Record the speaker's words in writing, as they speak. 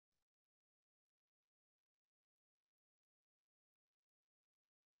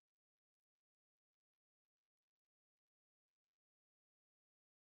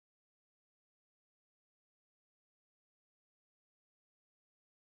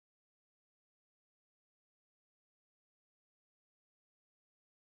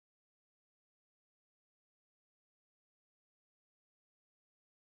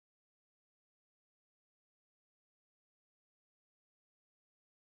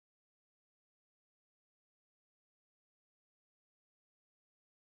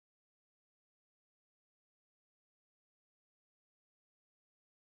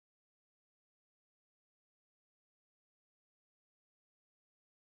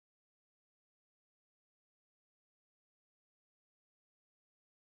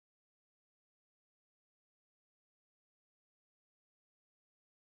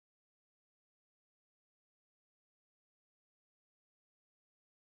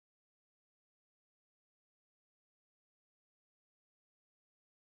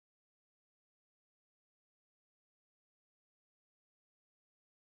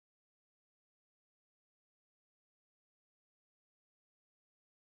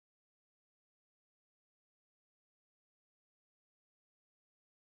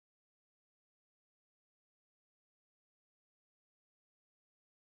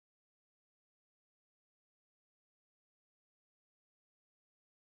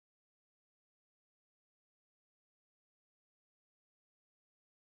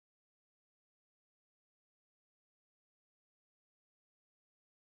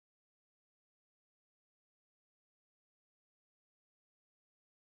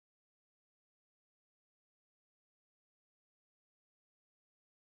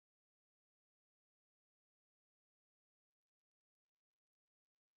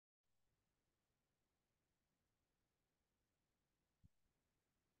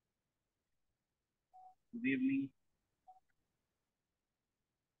Good evening.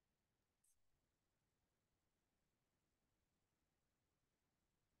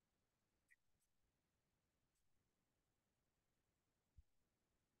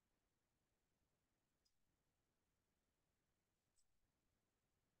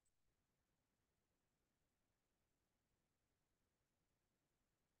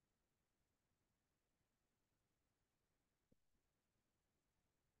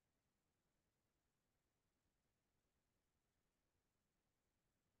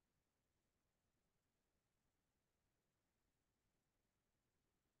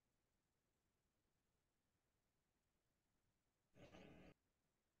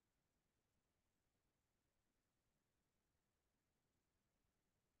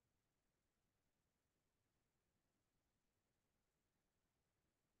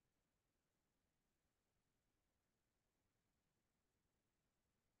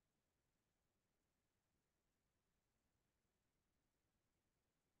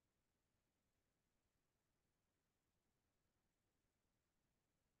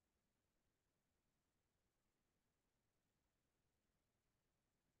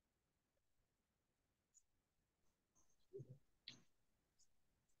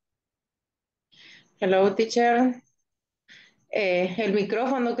 Hello, teacher. El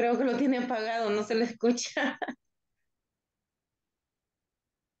micrófono creo que lo tiene apagado, no se le escucha.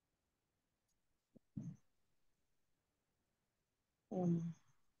 Mm,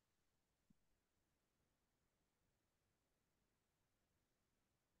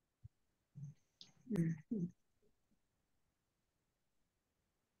 mm.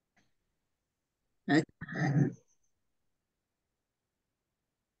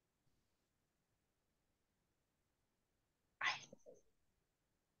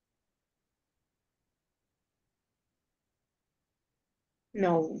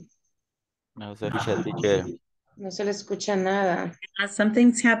 No, No se escucha, teacher. no se le escucha nada.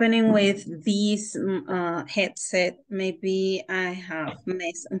 Something's happening with these headset. Maybe I have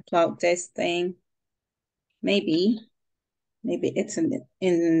unplugged this thing. Maybe it's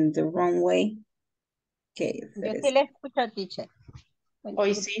in the wrong way. Okay. Yo sí le escucho, teacher.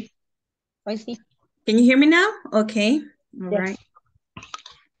 Hoy sí. Hoy sí. Can you hear me now? Okay. All Yes. right.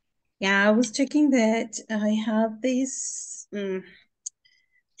 Yeah, I was checking that I have these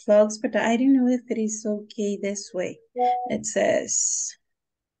plugs, but I don't know if it is okay this way. It says,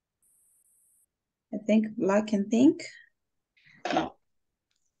 I think black and pink. No.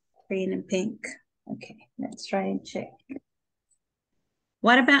 Green and pink. Okay, let's try and check.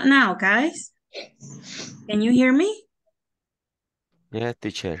 What about now, guys? Can you hear me? Yes,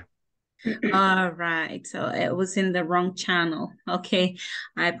 teacher. All right, so it was in the wrong channel. Okay,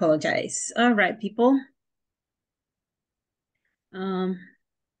 I apologize. All right, people.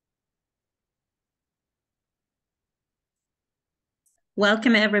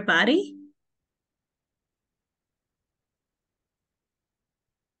 Welcome, everybody.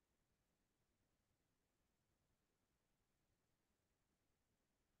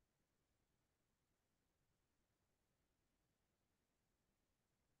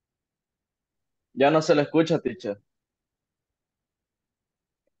 Ya no se le escucha, teacher.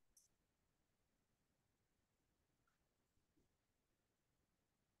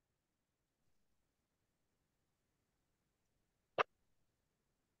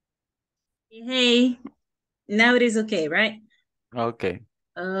 Hey, now it is okay, right? Okay.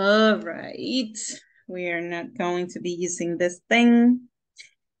 All right. We are not going to be using this thing.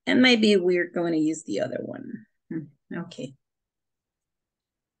 And maybe we're going to use the other one. Okay.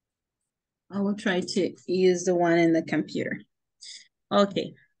 I will try to use the one in the computer.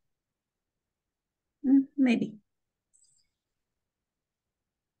 Okay. Maybe.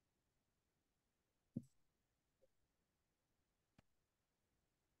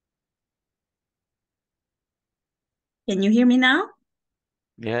 Can you hear me now?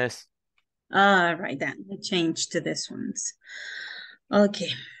 Yes. All right, then. I changed to this one's. Okay.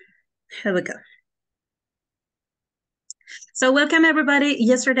 Here we go. So welcome everybody.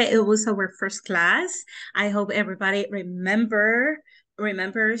 Yesterday it was our first class. I hope everybody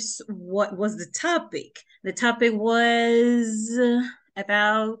remembers what was the topic. The topic was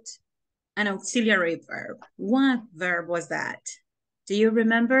about an auxiliary verb. What verb was that? Do you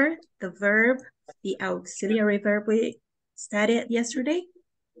remember the verb, the auxiliary verb we studied yesterday?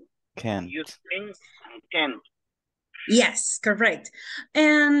 Can't. Use can. Yes, correct.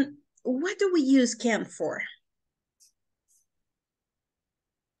 And what do we use can for?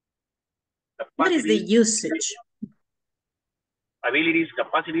 What is the usage? Abilities,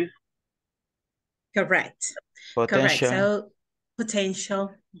 capacities. Correct. Potential. Correct. So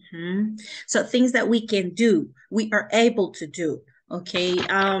Potential. So things that we can do, we are able to do, okay,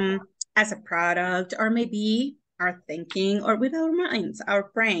 as a product, or maybe our thinking, or with our minds, our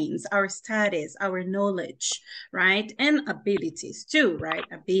brains, our status, our knowledge, right? And abilities too, right?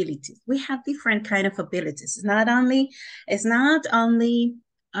 Abilities. We have different kind of abilities. It's not only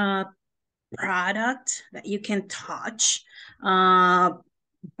a product that you can touch,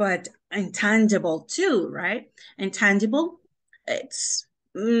 but intangible too, right? Intangible, it's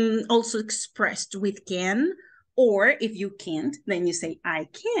also expressed with can, or if you can't, then you say I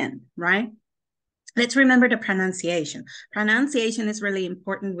can, right? Let's remember the pronunciation. Pronunciation is really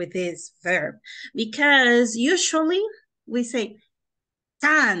important with this verb because usually we say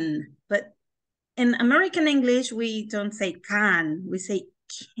can, but in American English, we don't say can, we say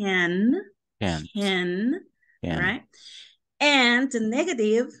can, right? And the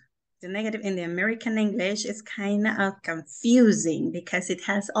negative in the American English is kind of confusing because it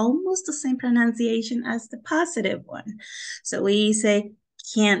has almost the same pronunciation as the positive one. So we say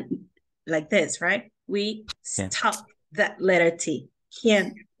can't like this, right? We stop that letter T.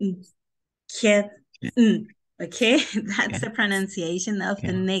 Can't. Okay, that's the pronunciation of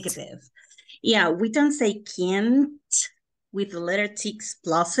the negative. Yeah, we don't say can't with the letter T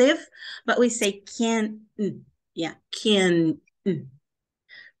explosive, but we say can. Yeah, can.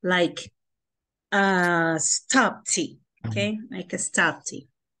 Like stop T, okay? Like a stop T.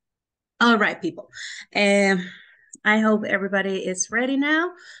 All right, people. I hope everybody is ready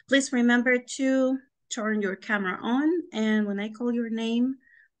now. Please remember to turn your camera on, and when I call your name,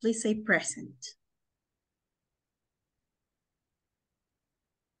 please say present.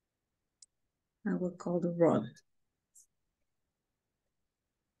 I will call the roll.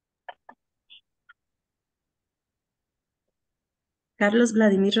 Carlos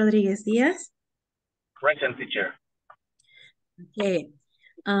Vladimir Rodríguez Díaz. Present, teacher. Okay.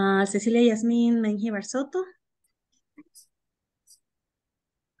 Cecilia Yasmin Mengíbar Soto.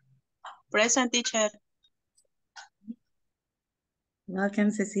 Present, teacher.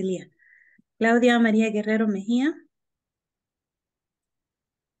 Welcome, Cecilia. Claudia María Guerrero Mejía.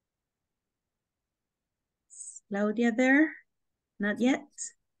 Is Claudia there? Not yet.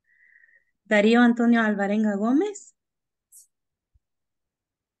 Darío Antonio Alvarenga Gómez.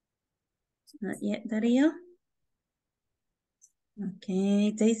 Not yet, Darío.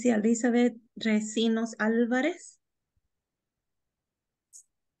 Okay, Daisy Elizabeth Recinos Álvarez.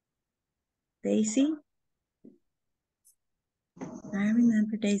 Daisy. I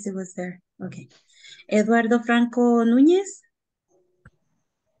remember Daisy was there. Okay. Eduardo Franco Núñez.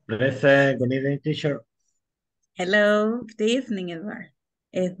 Present. Good evening, teacher. Hello. Good evening,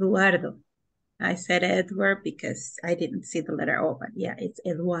 Eduardo. I said Edward because I didn't see the letter O, but yeah, it's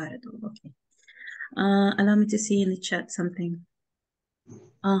Eduardo. Okay. Allow me to see in the chat something.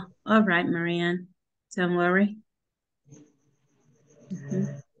 Oh, all right, Marianne. Don't worry.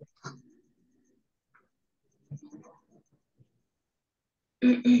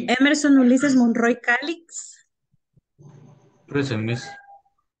 Emerson Ulises Monroy Calix. Present, miss.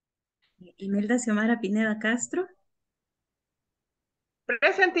 Imelda Xiomara Pineda Castro.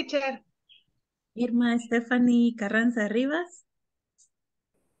 Present, teacher. Irma Stephanie Carranza Rivas.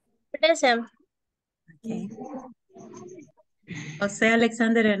 Present. Okay. José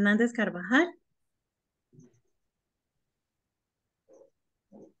Alexander Hernández Carvajal.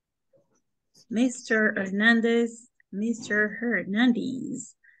 Mr. Hernandez.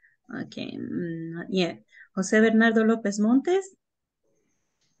 Okay, not yet. José Bernardo López Montes.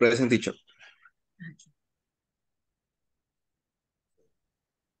 Present, teacher. Okay.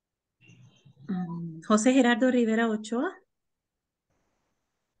 José Gerardo Rivera Ochoa.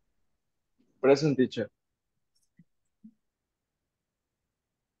 Present, teacher.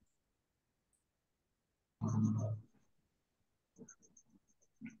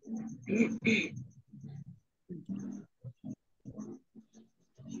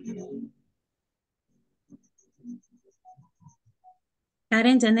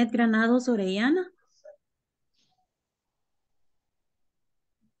 Karen Janet Granados Orellana.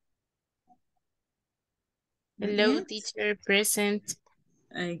 Hello, Yes. teacher, present.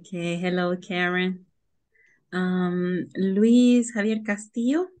 Okay, hello, Karen. Luis Javier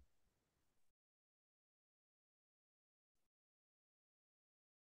Castillo.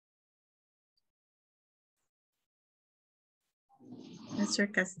 Mr.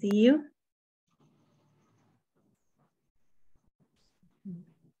 Castillo.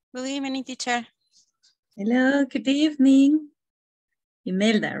 Good evening, teacher. Hello, good evening.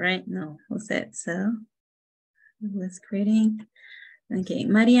 Imelda, right? No, who said so? Who was greeting? Okay,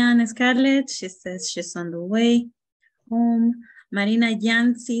 Mariana Scarlett, she says she's on the way home. Marina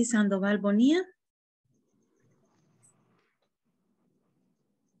Yancy Sandoval Bonilla.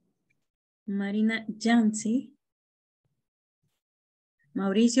 Marina Yancy.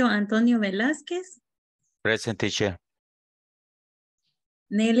 Mauricio Antonio Velázquez. Present, teacher.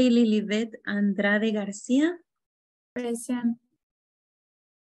 Nelly Lilibet Andrade García. Present.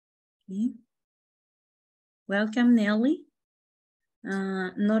 Okay. Welcome, Nelly.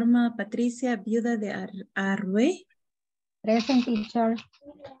 Norma Patricia Viuda de Arrué. Present, teacher.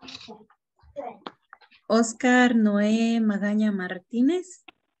 Oscar Noé Magaña Martínez.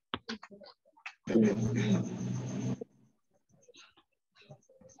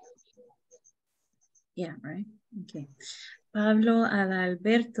 Yeah, right. Okay. Pablo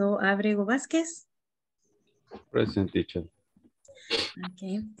Adalberto Abrego Vázquez. Present, teacher.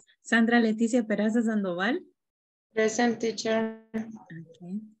 Okay. Sandra Leticia Peraza Sandoval. Present, teacher.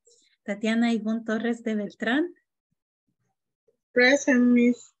 Okay. Tatiana Ivonne Torres de Beltrán. Present,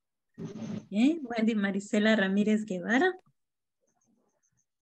 Miss. Okay. Wendy Marisela Ramírez Guevara.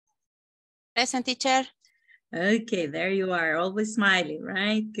 Present, teacher. Okay, there you are, always smiling,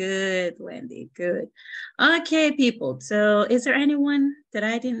 right? Good, Wendy, good. Okay, people, so is there anyone that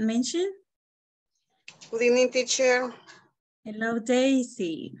I didn't mention? Good evening, teacher. Hello,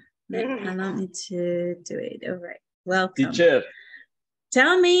 Daisy. Allow me to do it. All right, welcome. Teacher,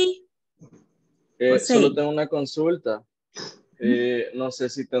 Tell me. José. solo tengo una consulta. No sé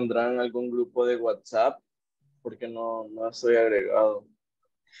si tendrán algún grupo de WhatsApp, porque no estoy agregado.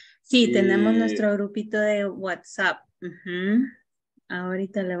 Sí, tenemos nuestro grupito de WhatsApp.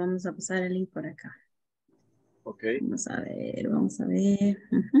 Ahorita le vamos a pasar el link por acá. Ok. Vamos a ver, vamos a ver.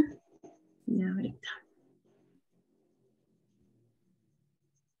 Ya ahorita.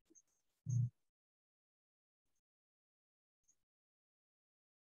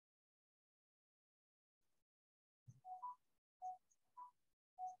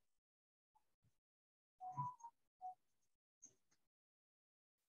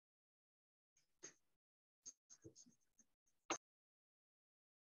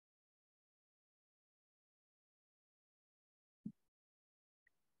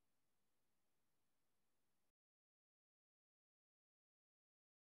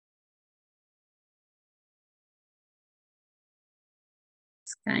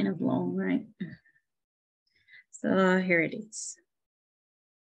 It's kind of long, right? So here it is.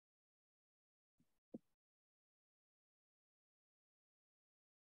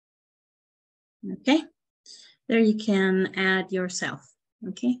 Okay, there you can add yourself.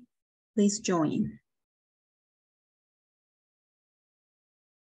 Okay, please join.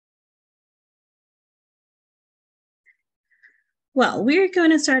 Well, we're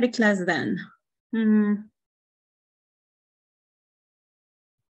going to start a class then.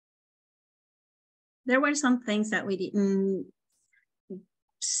 There were some things that we didn't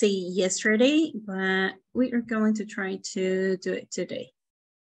see yesterday, but we are going to try to do it today.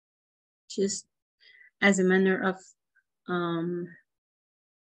 Just as a manner of,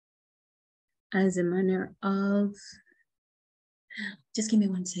 just give me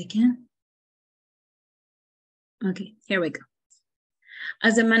 1 second. Okay, here we go.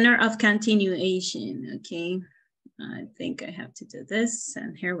 As a manner of continuation, okay? I think I have to do this,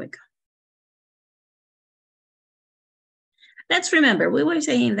 and here we go. Let's remember, we were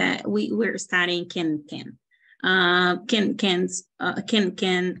saying that we were studying can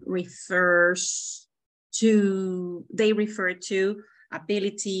refers to, they refer to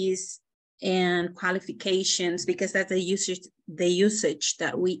abilities and qualifications because that's the usage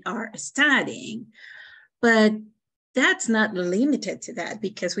that we are studying. But that's not limited to that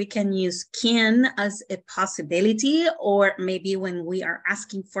because we can use can as a possibility, or maybe when we are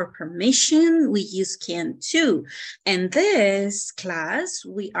asking for permission, we use can too. And this class,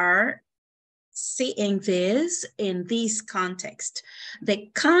 we are seeing this in this context,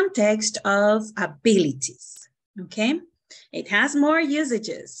 the context of abilities, okay? It has more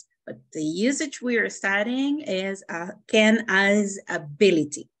usages, but the usage we are studying is can as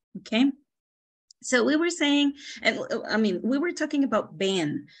ability, okay? So we were saying, and I mean, we were talking about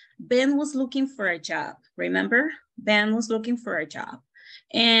Ben. Ben was looking for a job, remember? Ben was looking for a job.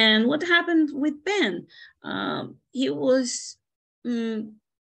 And what happened with Ben? He was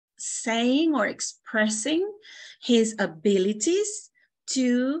saying or expressing his abilities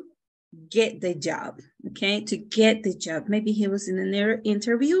to get the job, okay? To get the job. Maybe he was in an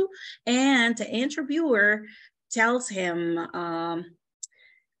interview and the interviewer tells him,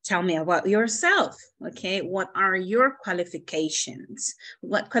 tell me about yourself, okay? What are your qualifications?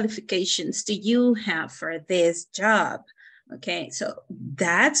 What qualifications do you have for this job? Okay, so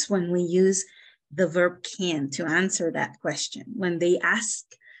that's when we use the verb can to answer that question when they ask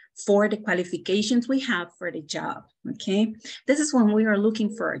for the qualifications we have for the job, okay? This is when we are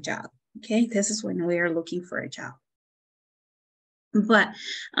looking for a job, okay? This is when we are looking for a job. But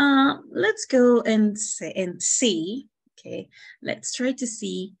let's go and see, okay? Let's try to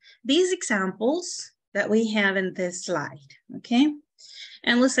see these examples that we have in this slide, okay?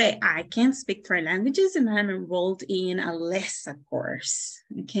 And we'll say, I can speak 3 languages and I'm enrolled in a LESA course,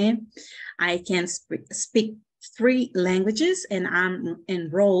 okay? I can speak 3 languages and I'm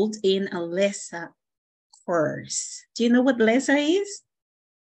enrolled in a LESA course. Do you know what LESA is?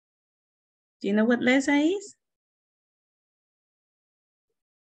 Do you know what LESA is?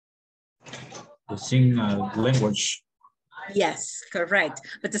 The sing language. Yes, correct.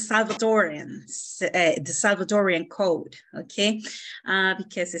 But the Salvadorian code, okay?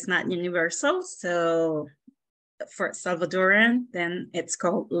 Because it's not universal. So for Salvadorian, then it's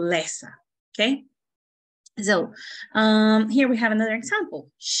called LESA, okay? So here we have another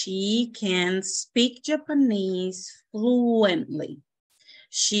example. She can speak Japanese fluently.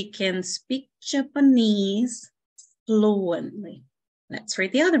 She can speak Japanese fluently. Let's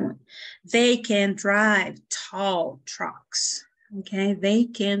read the other one. They can drive tall trucks, okay? They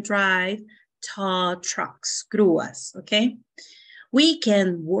can drive tall trucks, grúas, okay? We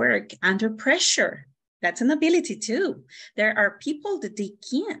can work under pressure. That's an ability too. There are people that they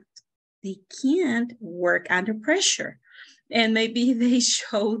can't work under pressure. And maybe they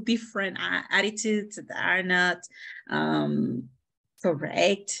show different attitudes that are not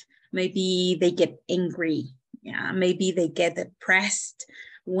correct. Maybe they get angry. Yeah, maybe they get depressed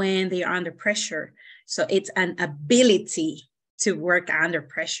when they are under pressure. So it's an ability to work under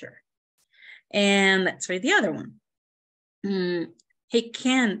pressure. And let's read the other one. He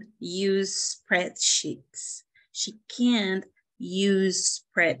can't use spreadsheets. She can't use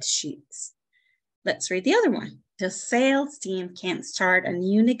spreadsheets. Let's read the other one. The sales team can't start a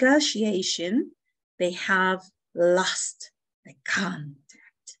new negotiation. They have lost the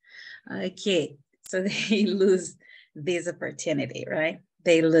contact. Okay. So they lose this opportunity, right?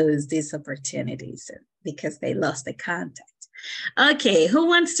 They lose these opportunities because they lost the contact. Okay, who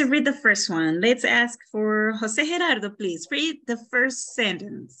wants to read the first one? Let's ask for Jose Gerardo, please. Read the first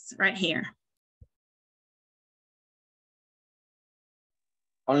sentence right here.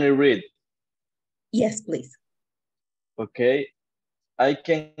 Only read. Yes, please. Okay. I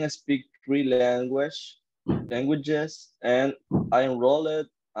can speak 3 languages and I enrolled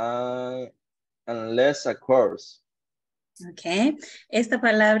unless a course. Okay. Esta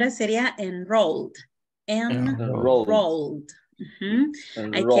palabra sería enrolled. Enrolled.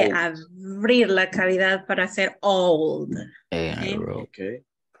 Hay que abrir la cavidad para hacer old. Okay. Okay.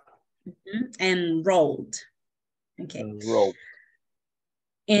 Enrolled. Okay. Enrolled.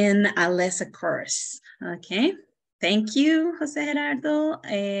 In a lesser course. Okay. Thank you, Jose Gerardo.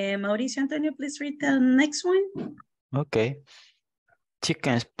 Mauricio Antonio, please read the next one. Okay. She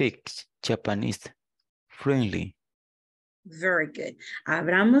can speak Japanese fluently. Very good.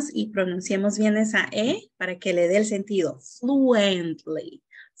 Abramos y pronunciemos bien esa E para que le dé el sentido. Fluently.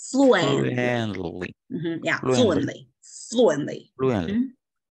 Fluently. Yeah, fluently.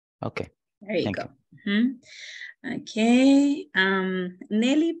 Okay. There you go. Okay.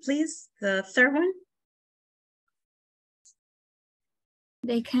 Nelly, please, the third one.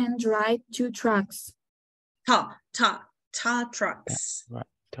 They can drive 2 trucks. Tall trucks.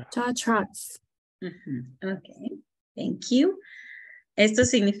 Tall trucks. Okay. Thank you. Esto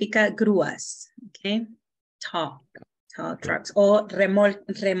significa grúas, okay? Tall trucks. O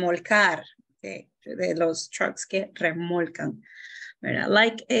remolcar, okay? De los trucks que remolcan, ¿verdad?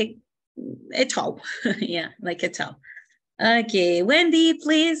 Like a tow. Yeah, like a tow. Okay, Wendy,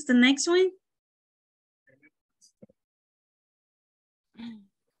 please, the next one.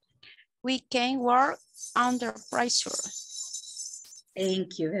 We can work under pressure.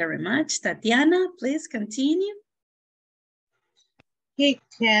 Thank you very much. Tatiana, please continue. He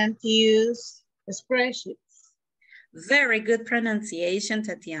can't use spreadsheets. Very good pronunciation,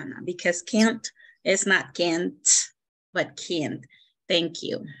 Tatiana, because can't is not can't, but can't. Thank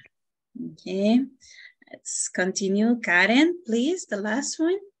you. Okay, let's continue. Karen, please, the last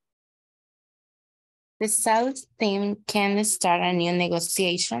one. The sales team can start a new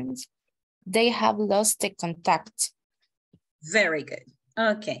negotiations. They have lost the contact. Very good.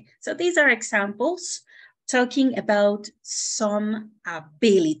 Okay, so these are examples talking about some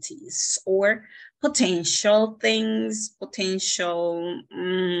abilities or potential things, potential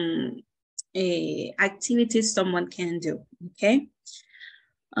activities someone can do, okay?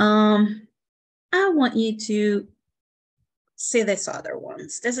 I want you to see these other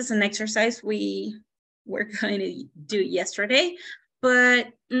ones. This is an exercise we were going to do yesterday, but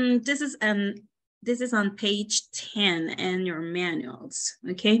this is on page 10 in your manuals,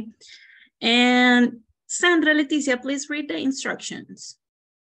 okay? And Sandra, Leticia, please read the instructions.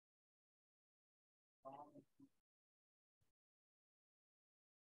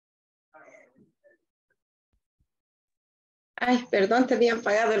 Ay, perdón, te habían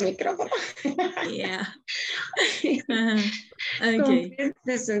apagado el micrófono. Yeah. Okay. Complete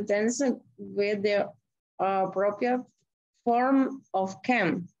the sentence with the appropriate form of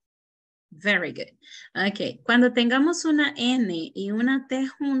can. Very good. Okay. Cuando tengamos una N y una T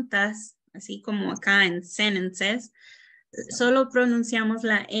juntas, así como acá en sentences, solo pronunciamos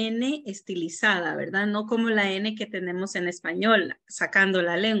la N estilizada, ¿verdad? No como la N que tenemos en español, sacando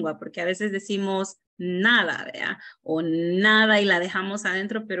la lengua, porque a veces decimos nada, ¿verdad? O nada y la dejamos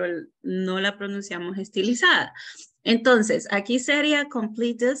adentro, pero no la pronunciamos estilizada. Entonces, aquí sería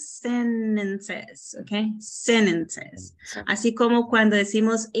complete sentences, ¿ok? Sentences. Así como cuando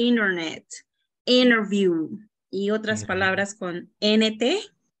decimos internet, interview y otras palabras con NT,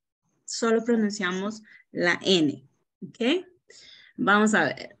 solo pronunciamos la N, ¿ok? Vamos a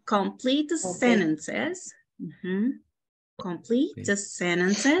ver. Complete sentences. Complete the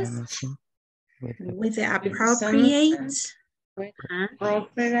sentences with the appropriate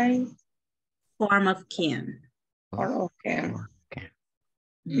form of can. Or okay.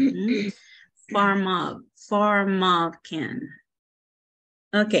 Form of can.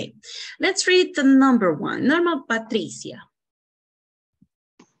 Okay, let's read the number one. Norma Patricia.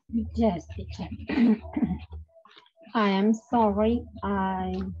 Yes, teacher. I am sorry,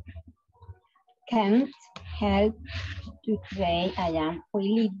 I can't help you today. I am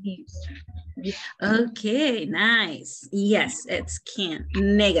really busy. Okay, nice. Yes, it's can.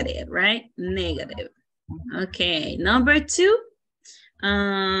 Negative, right? Negative. Okay, number two.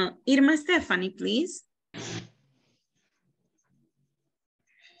 Irma Stephanie, please.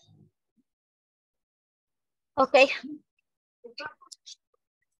 Okay.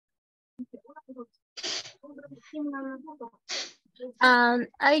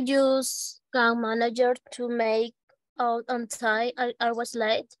 I use Can Manager to make out on time. I was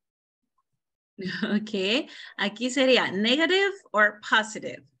late. Okay, aquí sería negative or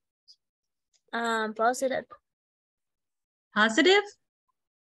positive? Positive. Positive.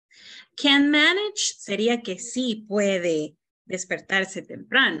 Can manage sería que sí puede despertarse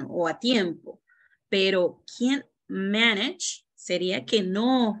temprano o a tiempo, pero can't manage sería que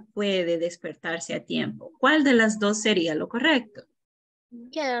no puede despertarse a tiempo. ¿Cuál de las dos sería lo correcto?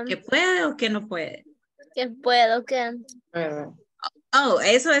 Can. ¿Que puede o que no puede? Que puedo, can. Oh,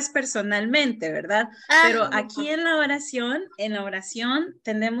 eso es personalmente, ¿verdad? Pero aquí en la oración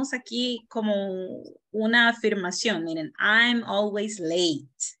tenemos aquí como una afirmación. Miren, I'm always late.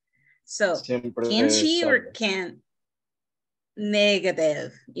 So, can she or can't?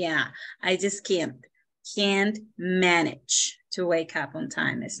 Negative. Yeah, I just can't manage to wake up on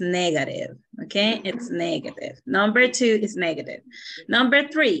time. It's negative, okay? It's negative. Number two is negative. Number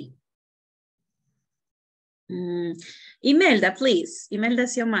three. Imelda, please. Imelda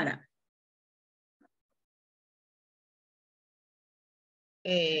Xiomara.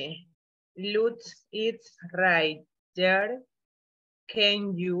 Look, it's right there.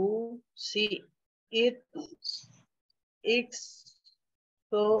 Can you see it? It's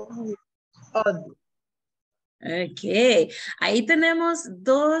so odd. Ok, ahí tenemos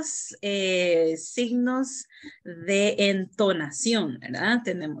dos signos de entonación, ¿verdad?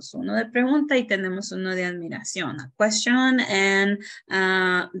 Tenemos uno de pregunta y tenemos uno de admiración. A question and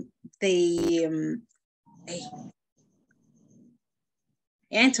the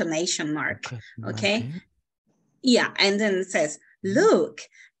intonation mark, okay? Yeah, and then it says, look,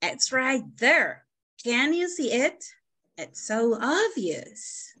 it's right there. Can you see it? It's so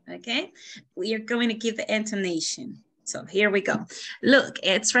obvious. Okay, we are going to give the intonation. So here we go. Look,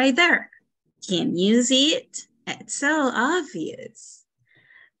 it's right there. Can you see it? It's so obvious.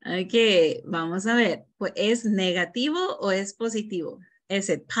 Okay, vamos a ver. Pues, ¿es negativo o es positivo? Is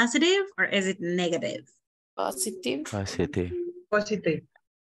it positive or is it negative? Positive. Positive. Positive.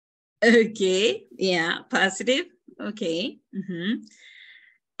 Okay, yeah, positive. Okay.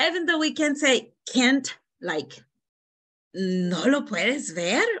 Even though we can say can't, like, no lo puedes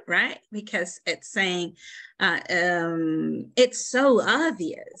ver, right? Because it's saying it's so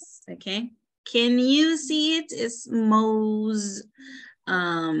obvious, okay? Can you see it is most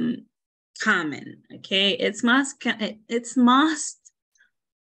common, okay? It's most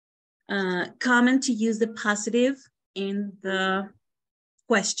common to use the positive in the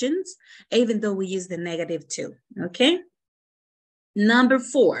questions, even though we use the negative too, okay? Number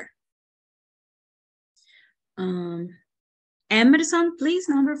 4. Emerson, please,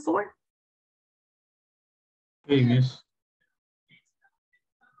 number 4. Okay, miss.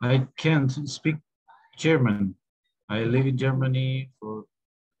 I can't speak German. I live in Germany for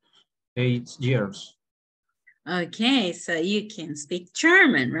 8 years. Okay, so you can speak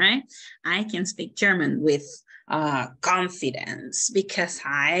German, right? I can speak German with confidence because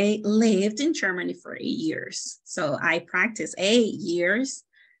I lived in Germany for 8 years. So I practiced 8 years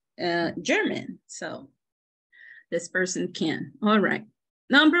German. So this person can. All right.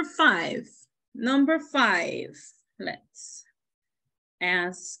 Number 5. Number 5. Let's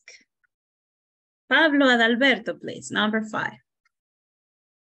ask Pablo Adalberto, please. Number 5.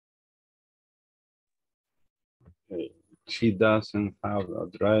 She doesn't have a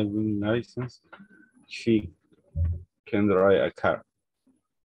driving license. She can drive a car.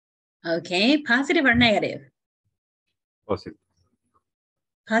 Okay, positive or negative? Positive.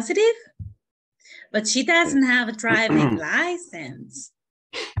 Positive? But she doesn't have a driving license.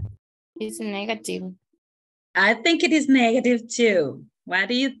 It's negative. I think it is negative too. What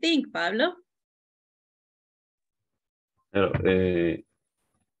do you think, Pablo? Negative.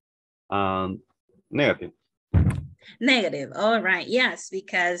 Negative. All right. Yes,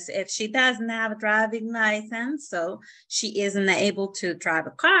 because if she doesn't have a driving license, so she isn't able to drive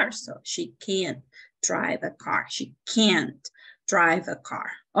a car. So she can't drive a car. She can't drive a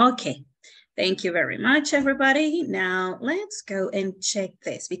car. Okay. Thank you very much, everybody. Now let's go and check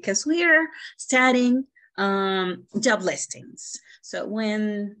this because we are studying job listings. So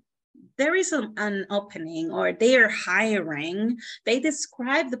when there is an opening or they are hiring, they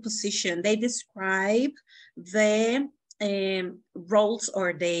describe the position, they describe the roles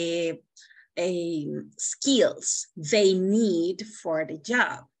or the skills they need for the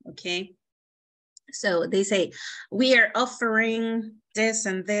job, okay? So they say, we are offering this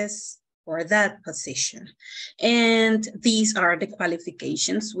and this for that position. And these are the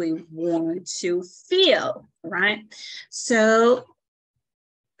qualifications we want to fill, right? So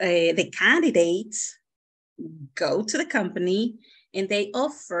the candidates go to the company and they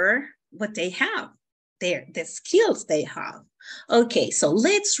offer what they have, the skills they have. Okay, so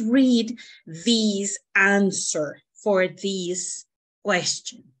let's read these answer for this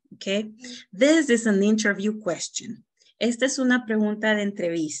question, okay? This is an interview question. Esta es una pregunta de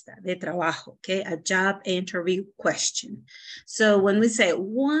entrevista, de trabajo, okay? A job interview question. So when we say,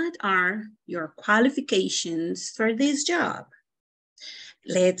 what are your qualifications for this job?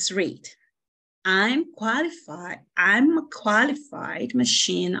 Let's read. I'm a qualified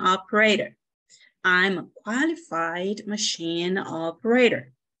machine operator. I'm a qualified machine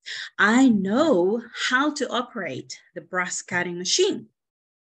operator. I know how to operate the brass cutting machine.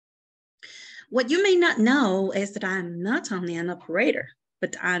 What you may not know is that I'm not only an operator,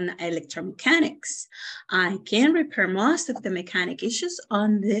 but an electromechanics. I can repair most of the mechanic issues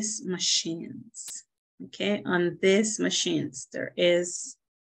on these machines. Okay, on these machines, there is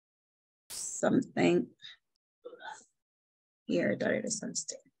something here that it is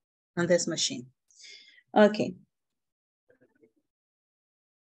unstable on this machine. Okay.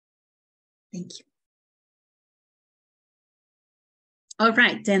 Thank you. All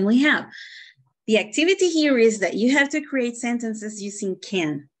right, then we have the activity here is that you have to create sentences using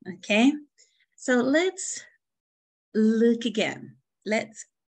can, okay? So let's look again. Let's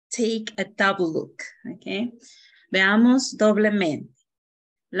take a double look, okay? Veamos doblemente.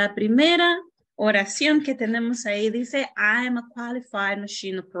 La primera oración que tenemos ahí dice, I am a qualified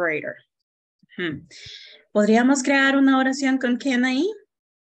machine operator. ¿Podríamos crear una oración con can ahí?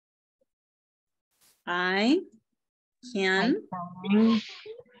 I can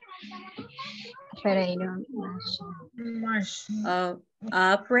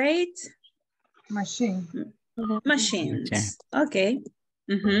operate machines. Okay.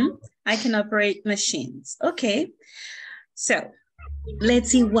 I can operate machines. Okay. So let's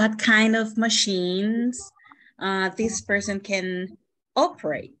see what kind of machines this person can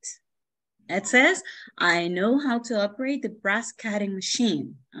operate. It says, I know how to operate the brass cutting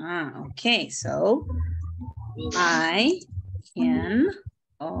machine. Okay, so I can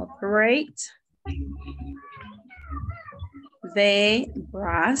operate the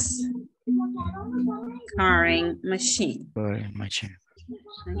brass cutting machine.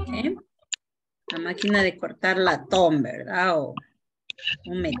 Okay. La máquina de cortar latón, ¿verdad? O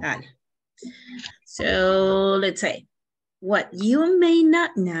un metal. So let's say, what you may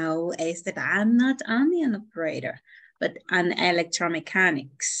not know is that I'm not only an operator, but an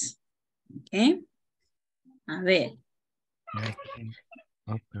electromechanics. Okay. A ver.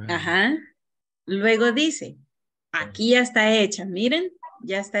 Ajá. Luego dice, Aquí ya está hecha, miren,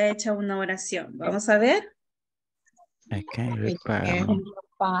 ya está hecha una oración. Vamos a ver. I can repair.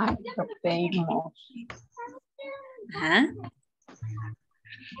 Ajá.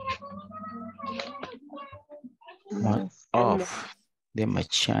 Off the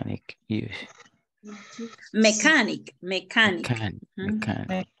mechanic use. Mechanic.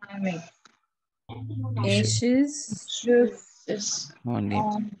 Issues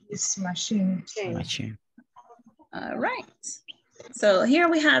On this machine. machine. All right. So here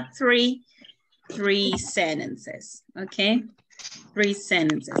we have three sentences, okay? 3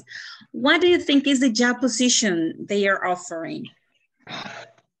 sentences. What do you think is the job position they are offering?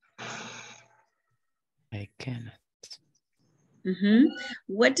 I cannot.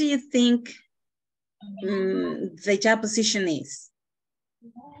 What do you think the job position is?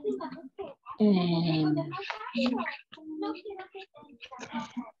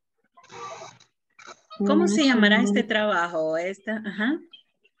 ¿Cómo se llamará este trabajo? Ajá.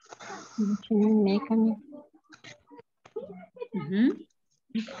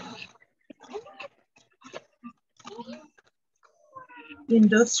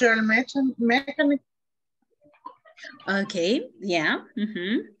 Industrial mechanic. Okay, yeah.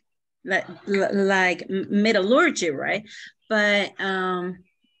 Like metallurgy, right? But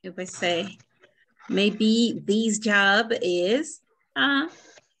if I say maybe this job is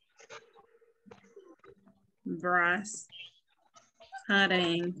brass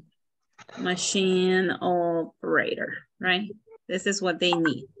cutting machine operator, right? This is what they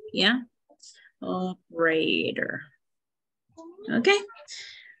need, yeah? Operator. Okay.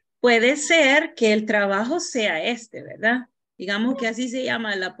 Puede ser que el trabajo sea este, ¿verdad? Digamos que así se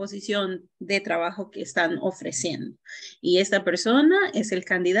llama la posición de trabajo que están ofreciendo. Y esta persona es el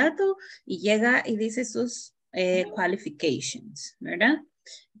candidato y llega y dice sus qualifications, ¿verdad?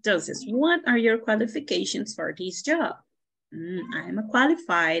 Entonces, what are your qualifications for this job? I am a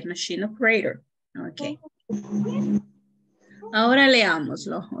qualified machine operator. Okay. Ahora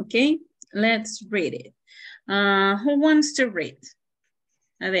leámoslo, okay? Let's read it. Who wants to read?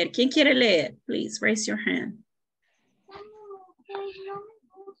 A ver, ¿quién quiere leer? Please raise your hand.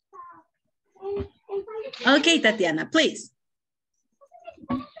 Okay, Tatiana, please.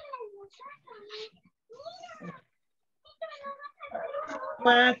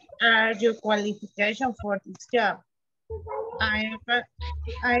 What are your qualifications for this job? I'm a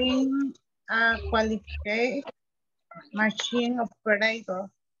qualified machine operator.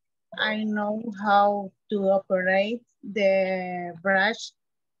 I know how to operate the brush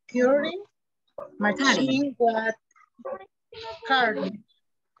curing machine. What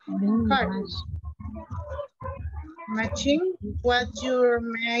machine? What you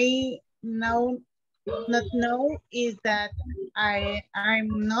may not know is that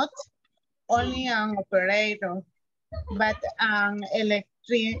I'm not only an operator, but an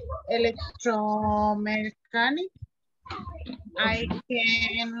electromechanic. I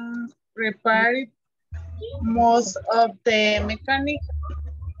can repair most of the mechanic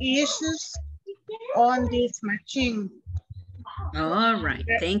issues on this machine. All right,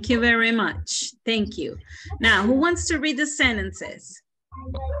 thank you very much. Thank you. Now, who wants to read the sentences?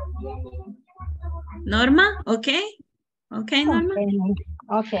 Norma, okay? Okay, Norma?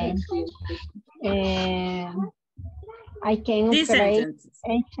 Okay. I can operate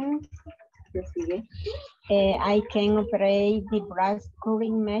I can operate the brush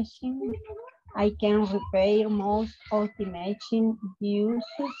curing machine. I can repair most of the machine uses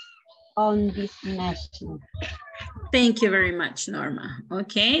on this machine. Thank you very much, Norma.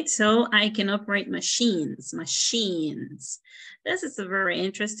 Okay, so I can operate machines. This is a very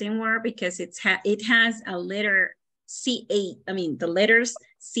interesting word because it has a letter CH, I mean the letters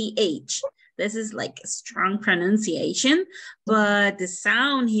CH. This is like a strong pronunciation, but the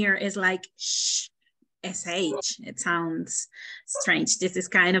sound here is like sh, SH. It sounds strange. This is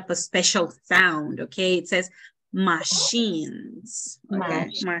kind of a special sound, okay? It says machines, okay?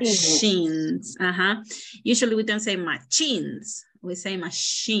 Machines. Usually we don't say machines, we say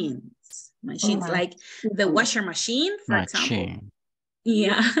machines. Like the washer machine, for example.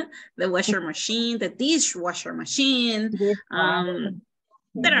 Yeah, the washer machine, the dishwasher machine.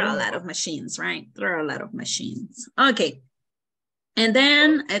 There are a lot of machines, right? There are a lot of machines. Okay. And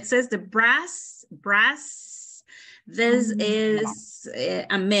then it says the brass. This is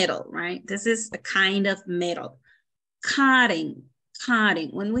a metal, right? This is a kind of metal. Cutting.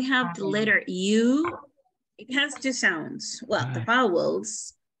 When we have the letter U, it has 2 sounds. Well, the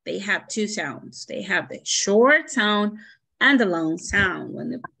vowels, they have 2 sounds. They have the short sound and the long sound.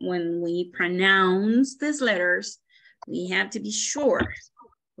 When we pronounce these letters, we have to be sure.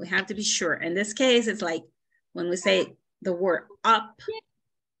 In this case, it's like When we say the word up,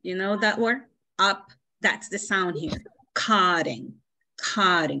 you know that word? Up, that's the sound here. Cutting,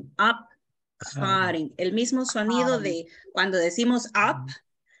 cutting, up, cutting. El mismo sonido de cuando decimos up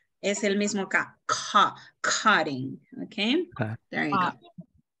es el mismo acá. Cutting, okay? There you go.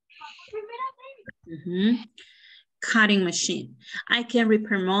 Cutting machine. I can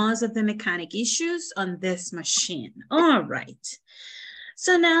repair most of the mechanic issues on this machine. All right.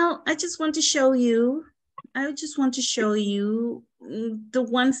 So now I just want to show you the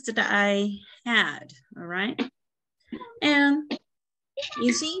ones that I had, all right? And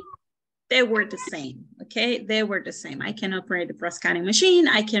you see, they were the same, okay? They were the same. I can operate the press cutting machine.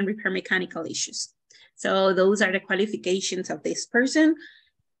 I can repair mechanical issues. So those are the qualifications of this person,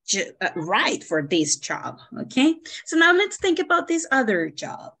 right, for this job, okay? So now let's think about this other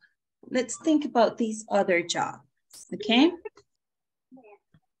job. Let's think about this other job, okay?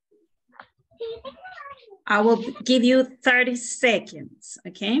 I will give you 30 seconds,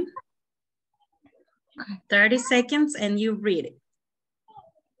 okay? 30 seconds and you read it.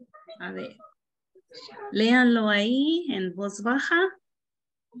 A ver. Léanlo ahí en voz baja.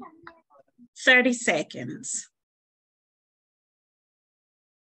 30 seconds.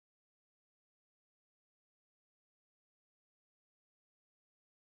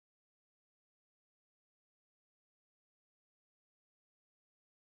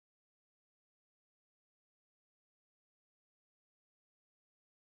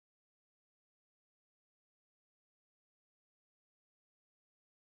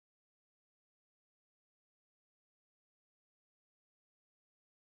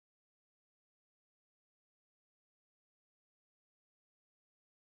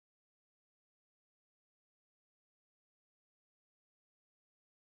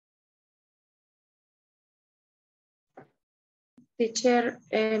 Teacher,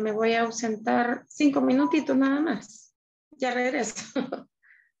 me voy a ausentar 5 minutitos nada más. Ya regreso.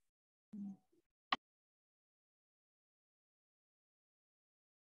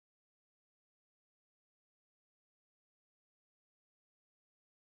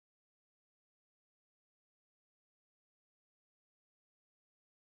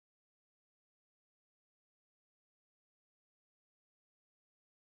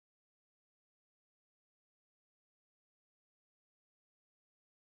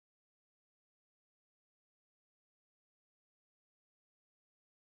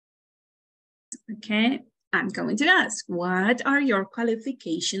 Okay, I'm going to ask, what are your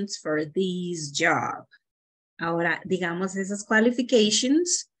qualifications for this job? Ahora, digamos esas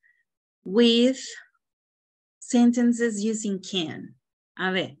qualifications with sentences using can.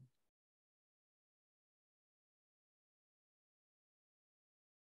 A ver.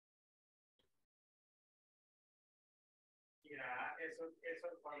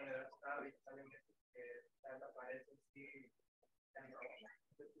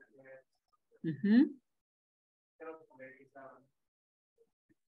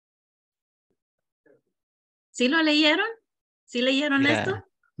 ¿Sí lo leyeron? ¿Sí leyeron esto?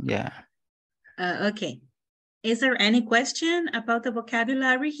 Yeah. Okay. Is there any question about the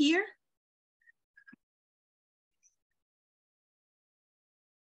vocabulary here?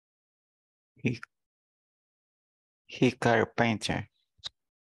 He carpenter.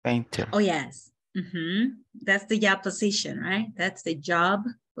 Painter. Oh, yes. That's the job position, right? That's the job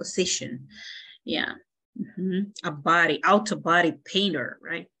position. Yeah. A body, auto body painter,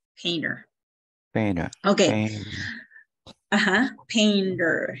 right? Painter. Painter. Okay.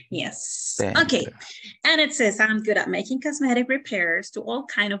 Painter. Yes. Painter. Okay. And it says, I'm good at making cosmetic repairs to all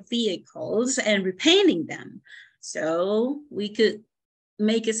kinds of vehicles and repainting them. So we could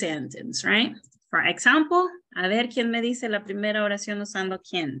make a sentence, right? For example, a ver quién me dice la primera oración usando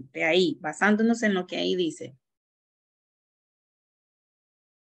quién. De ahí, basándonos en lo que ahí dice.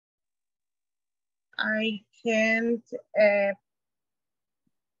 I can't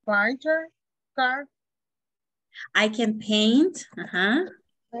painter car. I can paint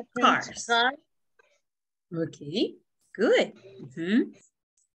cars. Car. Okay, good.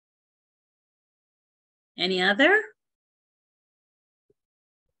 Any other?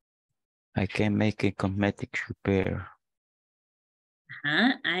 I can make a cosmetic repair.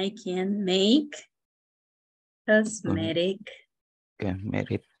 I can make cosmetic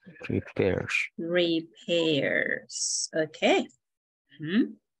repairs. Repairs. Okay.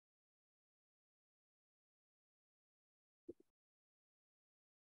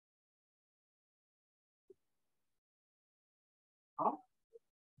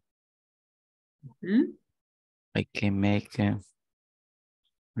 I can make a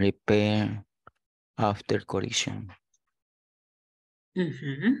repair after collision.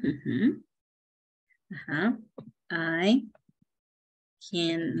 I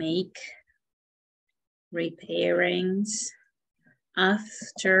can make repairings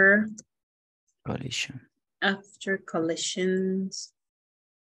after collisions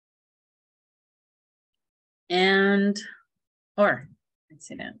and or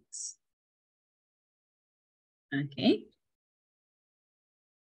accidents. Okay.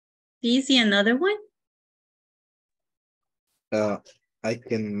 Do you see another one? I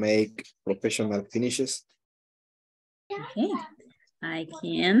can make professional finishes. Okay. I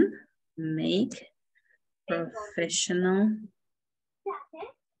can make professional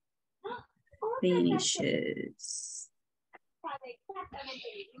finishes.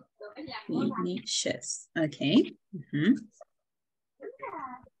 Finishes. Okay.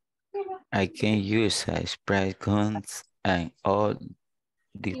 I can use spray guns and all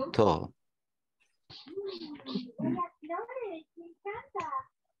the tool.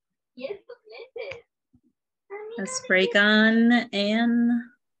 A spray gun and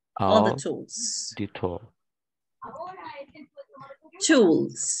all the tools. The tool.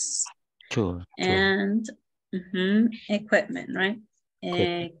 Tools. Tool. And equipment, right?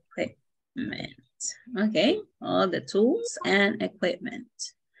 Equipment. Okay, all the tools and equipment.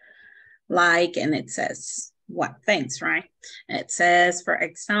 Like, and it says what things, right? It says, for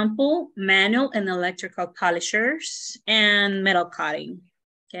example, manual and electrical polishers and metal cutting.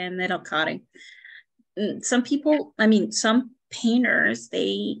 Okay, metal cutting. Some people, some painters,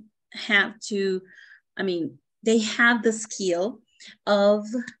 they have to, they have the skill of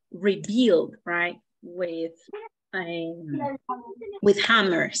rebuild, right? With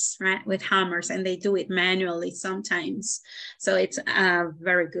hammers, right? With hammers, and they do it manually sometimes. So it's a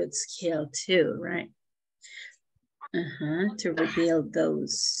very good skill too, right? To rebuild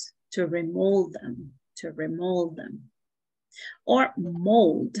those, to remold them, or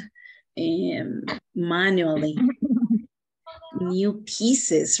mold manually. New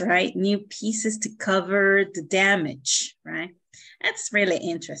pieces, right? New pieces to cover the damage, right? That's really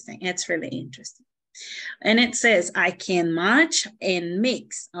interesting. It's really interesting. And it says, I can match and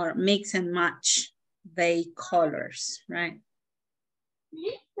mix, or mix and match the colors, right?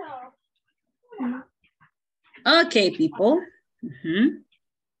 Okay, people.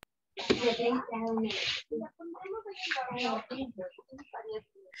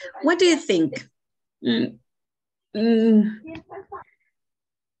 What do you think?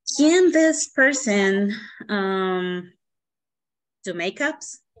 Can this person do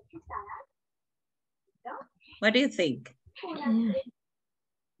makeups? What do you think?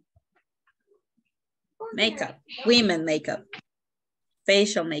 Makeup, women makeup,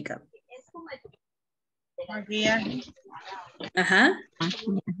 facial makeup. What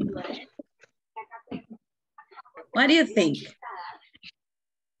do you think?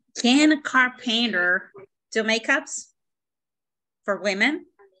 Can a carpenter do makeups for women?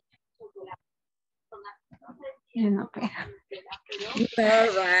 No,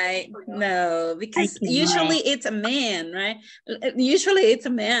 right. No, because usually it's a man, right? Usually it's a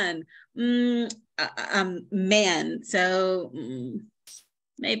man. Man. So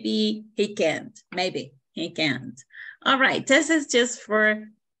maybe he can't. Maybe he can't. All right. This is just for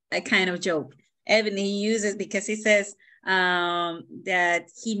a kind of joke. Evan, he uses because he says that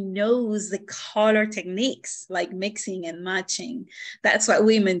he knows the color techniques like mixing and matching. That's what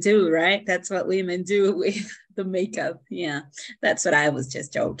women do, right? That's what women do with the makeup. Yeah, that's what I was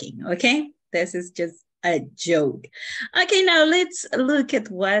just joking. Okay, this is just a joke. Okay, now let's look at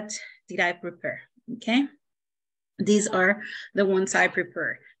what did I prepare. Okay, these are the ones I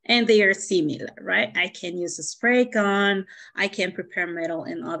prepare. And they are similar, right? I can use a spray gun. I can prepare metal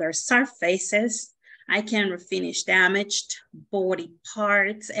and other surfaces. I can refinish damaged body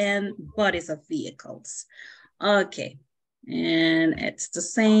parts and bodies of vehicles. Okay, and it's the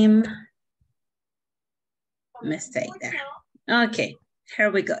same mistake there. Okay, here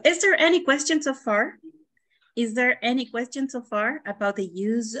we go. Is there any question so far? Is there any question so far about the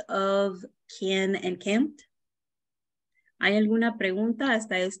use of can and can't? ¿Hay alguna pregunta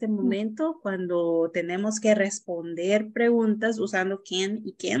hasta este momento cuando tenemos que responder preguntas usando can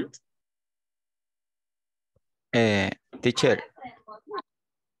y can't? Teacher,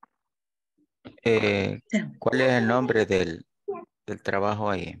 ¿cuál es el nombre del trabajo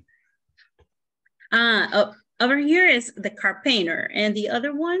ahí? Over here is the carpenter, and the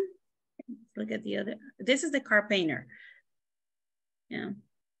other one, look at the other, this is the carpenter. Yeah.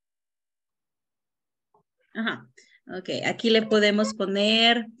 Ok, aquí le podemos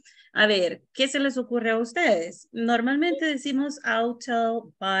poner, a ver, ¿qué se les ocurre a ustedes? Normalmente decimos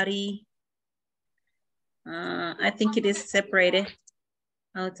auto, body. I think it is separated.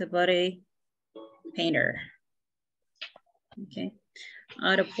 Auto, body. painter. Okay,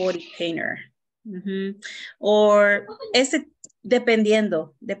 auto body painter. Or ese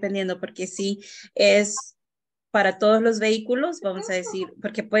dependiendo, porque si es para todos los vehículos, vamos a decir,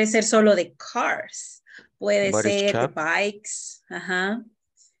 porque puede ser solo de cars, puede Body ser de shop. bikes.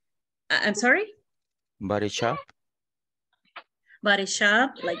 I'm sorry? Body shop. Body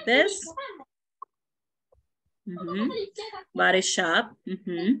shop, like this. Body shop.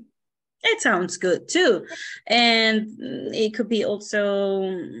 It sounds good too. And it could be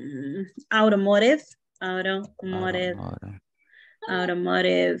also automotive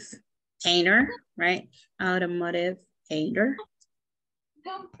painter, right? Automotive painter.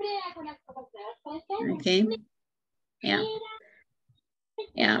 Okay. Yeah.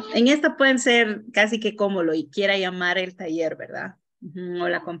 Yeah. En esta pueden ser casi que como lo quiera llamar el taller, ¿verdad? O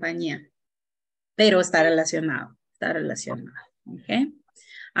la compañía. Pero está relacionado. Okay.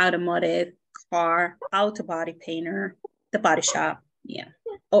 Automotive, car, auto body painter, the body shop. Yeah.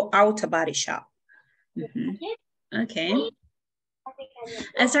 Oh, auto body shop. Okay.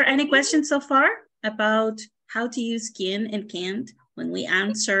 Is there any questions so far about how to use can and can't when we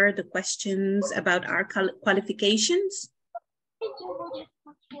answer the questions about our qualifications?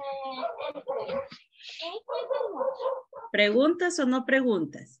 ¿Preguntas o no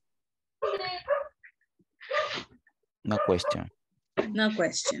preguntas? No question. No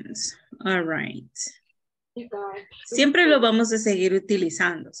questions. All right. Siempre lo vamos a seguir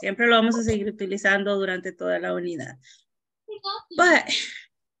utilizando. Durante toda la unidad. But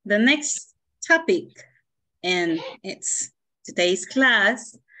the next topic, and it's today's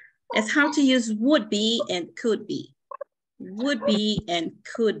class, is how to use would be and could be. Would be and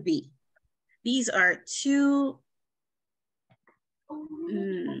could be. These are two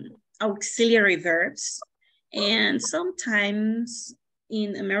auxiliary verbs. And sometimes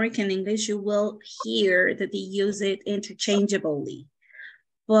in American English, you will hear that they use it interchangeably.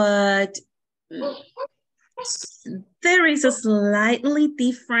 But there is a slightly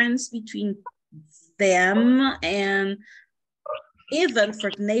difference between them, and even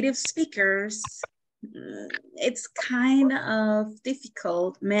for native speakers, it's kind of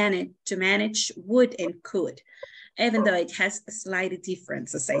difficult to manage would and could, even though it has a slight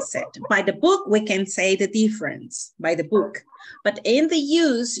difference, as I said. By the book, we can say the difference by the book. But in the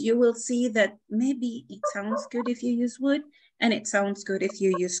use, you will see that maybe it sounds good if you use would, and it sounds good if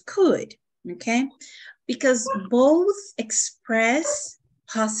you use could, okay? Because both express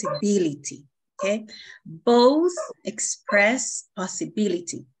possibility, okay? Both express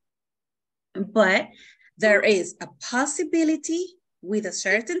possibility. But there is a possibility with a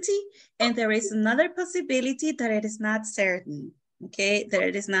certainty, and there is another possibility that it is not certain, okay? That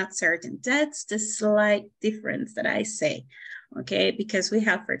it is not certain. That's the slight difference that I say, okay? Because we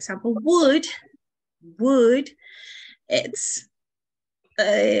have, for example, would, it's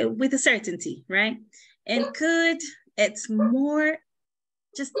with a certainty, right? And could, it's more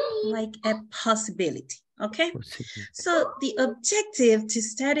just like a possibility, okay? So the objective to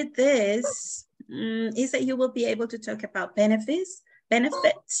study this is that you will be able to talk about benefits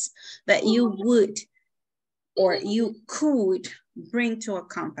that you would or you could bring to a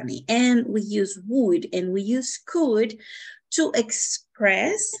company. And we use would and we use could to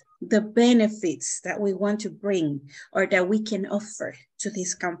express the benefits that we want to bring or that we can offer to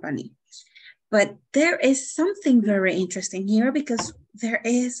this company. But there is something very interesting here because there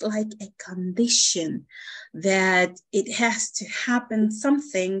is like a condition that it has to happen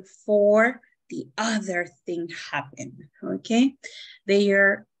something for the other thing happen, okay? They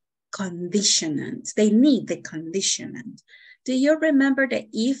are conditionants. They need the conditionant. Do you remember the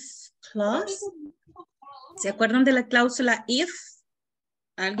if clause? ¿Se acuerdan de la cláusula if?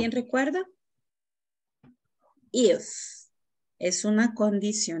 ¿Alguien recuerda? If. Es una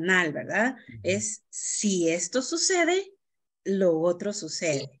condicional, ¿verdad? Es si esto sucede, lo otro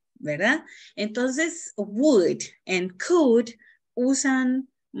sucede, ¿verdad? Entonces, would and could usan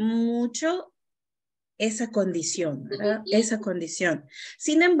mucho esa condición, ¿verdad? Esa condición.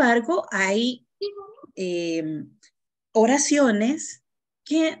 Sin embargo, hay oraciones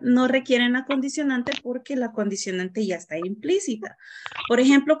que no requieren la condicionante porque la condicionante ya está implícita. Por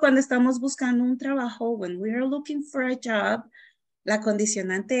ejemplo, cuando estamos buscando un trabajo, when we are looking for a job, la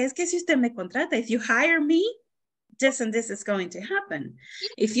condicionante es que si usted me contrata, if you hire me, this and this is going to happen.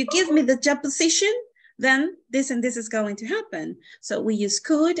 If you give me the job position, then this and this is going to happen. So we use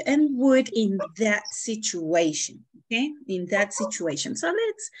could and would in that situation, okay? In that situation. So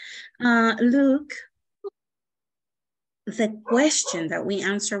let's look the question that we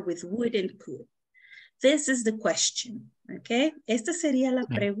answer with would and could. This is the question. Okay. Esta sería la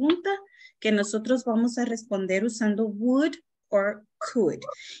pregunta que nosotros vamos a responder usando would or could.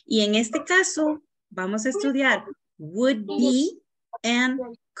 Y en este caso, vamos a estudiar would be and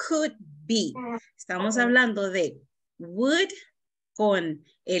could be. Estamos hablando de would con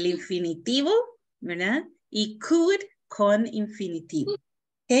el infinitivo, ¿verdad? Y could con infinitivo.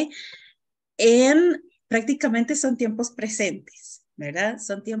 ¿Ok? Prácticamente son tiempos presentes, ¿verdad?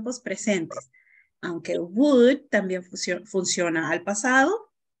 Son tiempos presentes. Aunque would también funciona al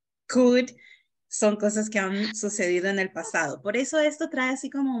pasado, could son cosas que han sucedido en el pasado. Por eso esto trae así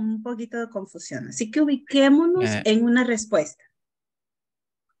como un poquito de confusión. Así que ubiquémonos en una respuesta.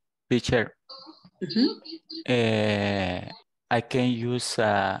 Teacher, I can use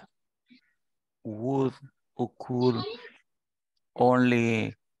would or could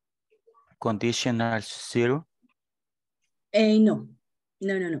only conditional zero? No.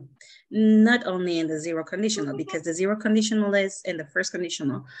 Not only in the zero conditional, because the zero conditional is in the first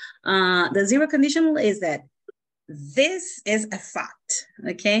conditional. The zero conditional is that this is a fact,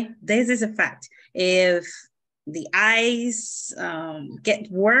 okay? This is a fact. If the ice gets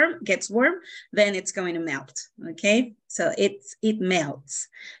warm, then it's going to melt, okay? So it melts.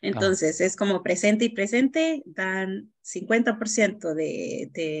 Entonces, es como presente y presente, dan 50%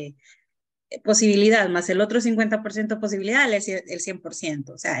 de posibilidad, más el otro 50% posibilidad, el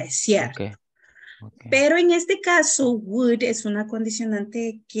 100%, o sea, es cierto. Okay. Pero en este caso, would es una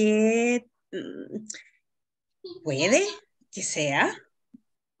condicionante que puede que sea,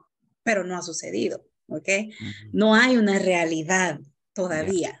 pero no ha sucedido, ¿ok? No hay una realidad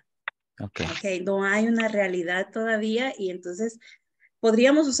todavía. Okay. No hay una realidad todavía y entonces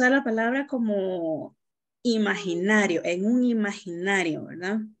podríamos usar la palabra como imaginario, en un imaginario,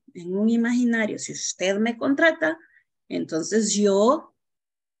 ¿verdad? En un imaginario, si usted me contrata, entonces yo,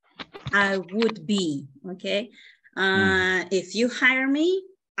 I would be, okay? If you hire me,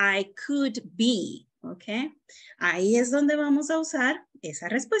 I could be, okay? Ahí es donde vamos a usar esa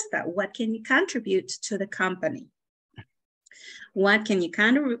respuesta. What can you contribute to the company? What can you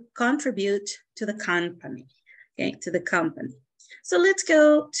contribute to the company? Okay, to the company. So let's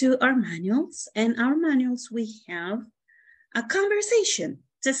go to our manuals. And our manuals, we have a conversation.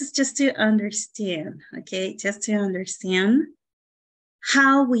 This is just to understand, okay? Just to understand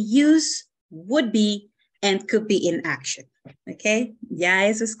how we use would be and could be in action, okay? Ya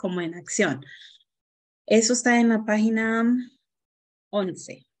eso es como en acción. Eso está en la página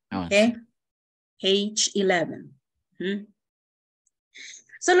 11, okay? Page 11.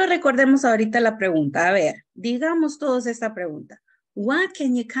 Solo recordemos ahorita la pregunta. A ver, digamos todos esta pregunta. What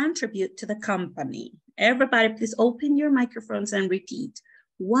can you contribute to the company? Everybody, please open your microphones and repeat.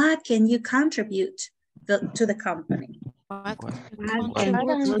 What can you contribute to the company? What can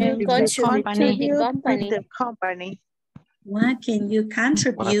you contribute to the company? What can you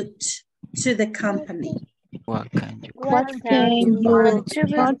contribute to the company? What can you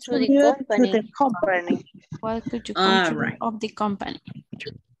contribute to the company? What could you contribute of the company?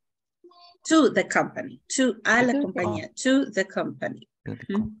 To the company, a la compañía, to the company.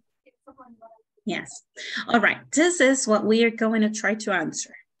 Yes. All right. This is what we are going to try to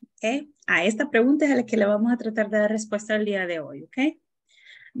answer. Okay. A esta pregunta es a la que le vamos a tratar de dar respuesta el día de hoy. Okay.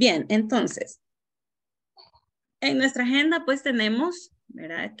 Bien, entonces, en nuestra agenda pues tenemos,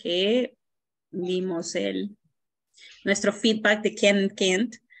 ¿verdad? Que vimos nuestro feedback de can and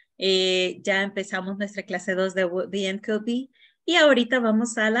can't. Ya empezamos nuestra clase 2 de would be and could be. Y ahorita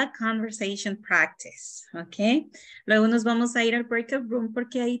vamos a la conversation practice, ¿ok? Luego nos vamos a ir al breakout room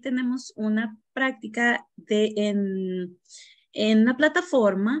porque ahí tenemos una práctica en la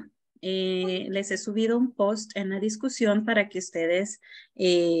plataforma. Les he subido un post en la discusión para que ustedes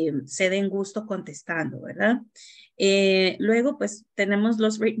se den gusto contestando, ¿verdad? Luego, pues, tenemos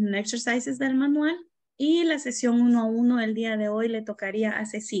los written exercises del manual y la sesión 1-1 el día de hoy le tocaría a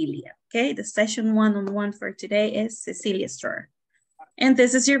Cecilia, okay? The session 1-on-1 for today is Cecilia's turn. And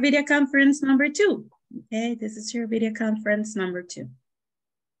this is your video conference number 2, okay? This is your video conference number 2.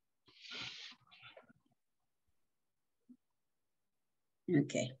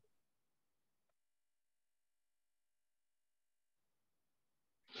 Okay.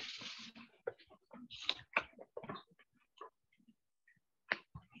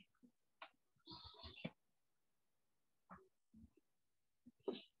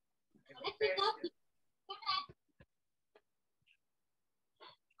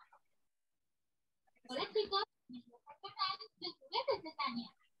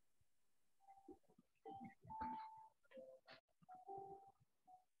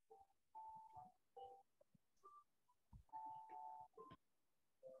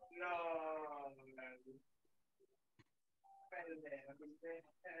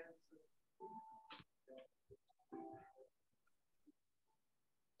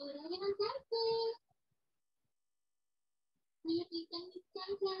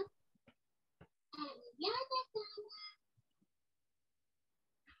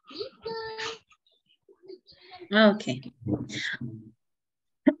 Okay.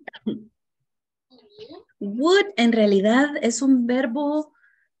 Would en realidad es un verbo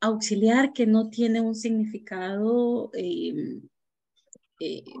auxiliar que no tiene un significado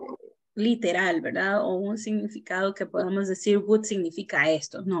literal, ¿verdad? O un significado que podamos decir would significa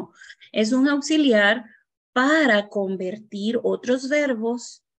esto. No, es un auxiliar para convertir otros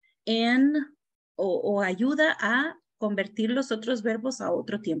verbos en o ayuda a convertir los otros verbos a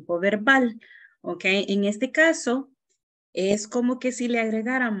otro tiempo verbal. ¿Ok? En este caso, es como que si le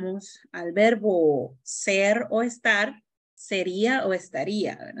agregáramos al verbo ser o estar, sería o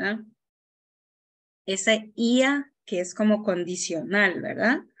estaría, ¿verdad? Esa ia que es como condicional,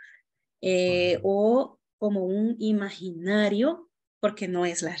 ¿verdad? O como un imaginario, porque no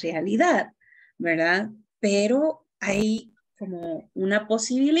es la realidad, ¿verdad? Pero hay como una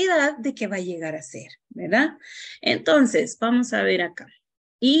posibilidad de que va a llegar a ser, ¿verdad? Entonces, vamos a ver acá.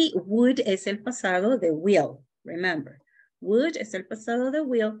 Y would es el pasado de will, remember. Would es el pasado de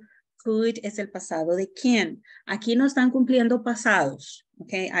will, could es el pasado de can. Aquí no están cumpliendo pasados,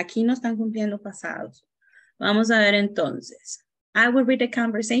 ¿ok? Aquí no están cumpliendo pasados. Vamos a ver entonces. I will read the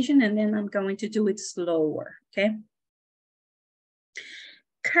conversation and then I'm going to do it slower, okay?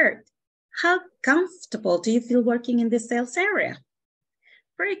 Kurt, how comfortable do you feel working in the sales area?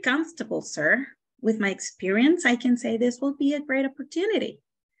 Very comfortable, sir. With my experience, I can say this will be a great opportunity.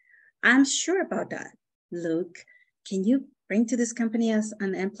 I'm sure about that. Luke, can you bring to this company as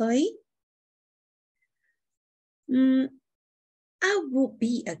an employee? I will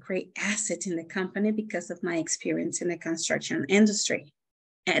be a great asset in the company because of my experience in the construction industry.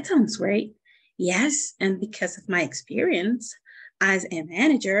 That sounds great. Yes, and because of my experience as a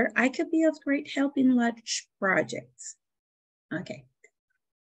manager, I could be of great help in large projects. Okay.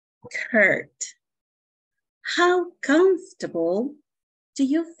 Kurt, how comfortable do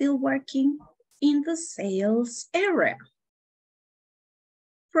you feel working in the sales area?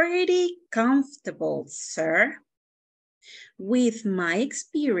 Pretty comfortable, sir. With my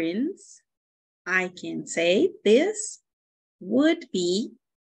experience, I can say this would be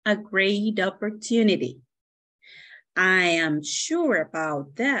a great opportunity. I am sure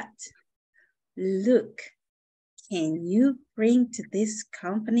about that. Look, can you bring to this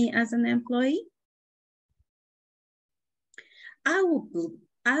company as an employee? I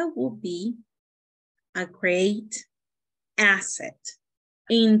will be a great asset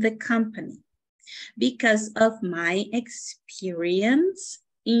in the company because of my experience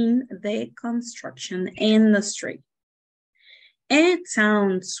in the construction industry. It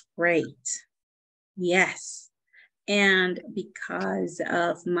sounds great. Yes. And because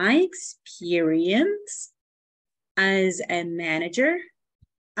of my experience as a manager,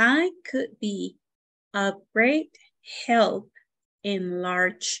 I could be a great help in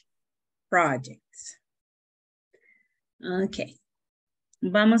large projects. Okay.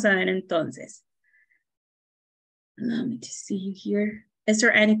 Vamos a ver entonces. Let me just see here. Is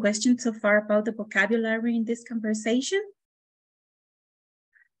there any question so far about the vocabulary in this conversation?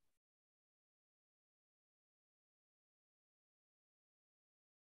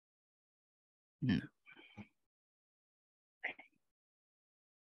 No.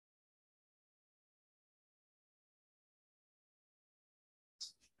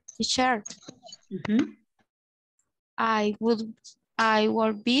 Teacher, I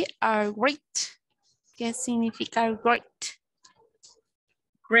will be a great. ¿Qué significa great?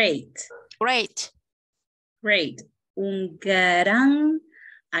 Great. Great. Great. Un gran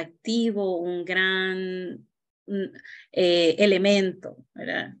activo, un gran elemento,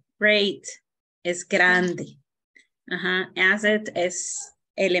 ¿verdad? Great es grande. Ajá. Asset es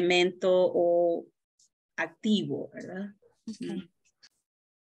elemento o activo, ¿verdad? Okay.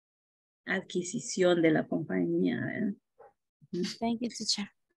 Adquisición de la compañía, ¿verdad? Thank you,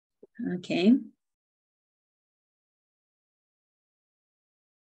 teacher. Okay.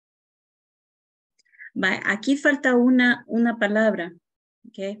 Aquí falta una palabra.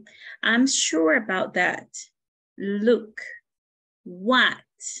 Okay. I'm sure about that. Look, what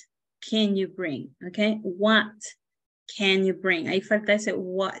can you bring? Okay. What can you bring? Ahí falta ese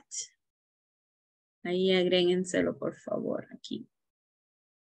what. Ahí agréguenselo, por favor, aquí.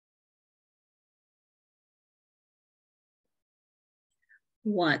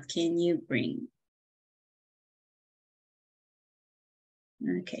 What can you bring?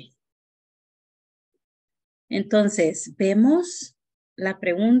 Okay. Entonces, vemos la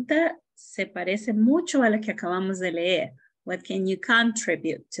pregunta se parece mucho a la que acabamos de leer. What can you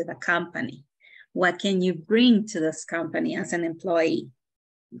contribute to the company? What can you bring to this company as an employee?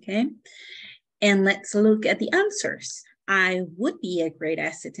 Okay. And let's look at the answers. I would be a great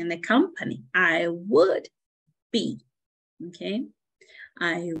asset in the company. I would be. Okay.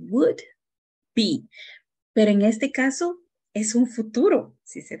 I would be. Pero en este caso es un futuro,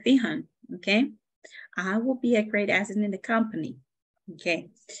 si se fijan. Okay. I will be a great asset in the company. Okay.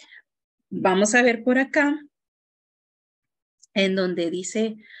 Vamos a ver por acá en donde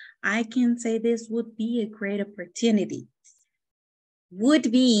dice I can say this would be a great opportunity. Would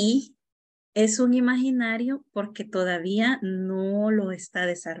be es un imaginario porque todavía no lo está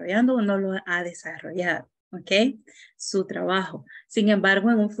desarrollando o no lo ha desarrollado, ¿ok? Su trabajo. Sin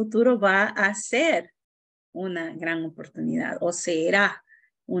embargo, en un futuro va a ser una gran oportunidad o será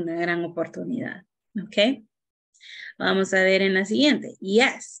una gran oportunidad, ¿ok? Vamos a ver en la siguiente.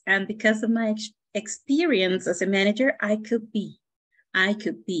 Yes, and because of my experience as a manager, I could be.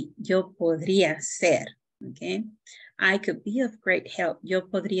 Yo podría ser, ¿ok? I could be of great help. Yo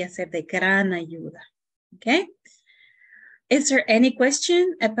podría ser de gran ayuda. Okay. Is there any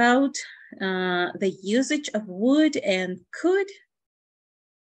question about the usage of would and could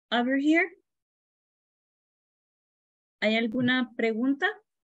over here? ¿Hay alguna pregunta?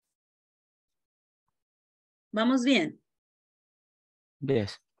 ¿Vamos bien?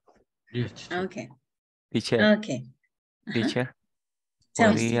 Yes. Okay. Teacher. Okay. Teacher.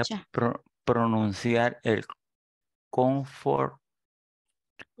 Tell me, ¿Podría teacher. pronunciar el comfort?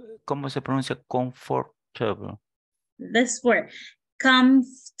 ¿Cómo se pronuncia comfortable? This word,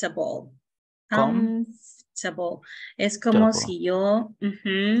 comfortable. Comfortable. Es como si yo,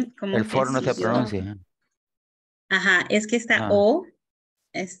 como el que for no si se yo, pronuncia. ajá, es que esta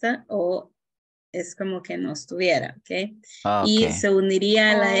esta O es como que no estuviera, ¿ok? Y se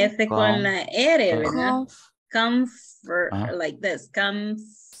uniría la F con la R, ¿verdad? Comfort, like this,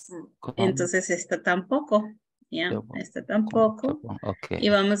 entonces esta tampoco, ¿ya? Esta tampoco. Okay. Y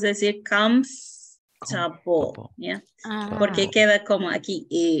vamos a decir comfortable, ¿ya? Porque queda como aquí.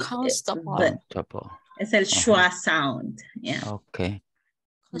 Comfortable. Es el schwa sound, ¿ya? Okay.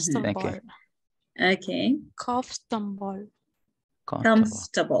 Thank you. Okay. Comfortable.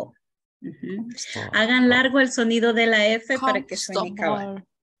 Comfortable. Hagan largo el sonido de la F para que suene cabal.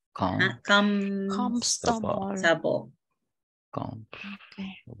 Comfortable.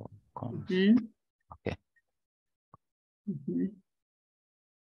 Okay.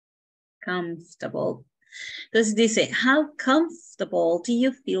 Comfortable. Entonces dice, how comfortable do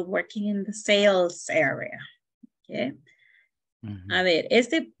you feel working in the sales area? Okay. A ver,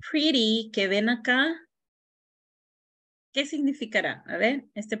 este pretty que ven acá, ¿qué significará? A ver,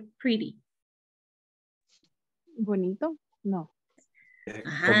 este pretty. Bonito, no.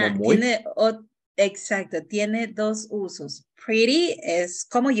 Ajá, tiene, exacto, tiene dos usos. Pretty es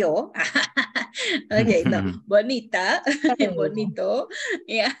como yo. Ok, no, bonita, bonito.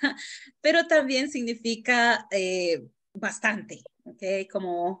 Yeah. Pero también significa bastante, ok,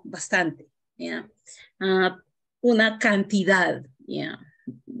 como bastante. Yeah. Una cantidad, yeah.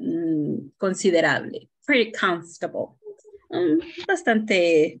 Considerable. Pretty comfortable.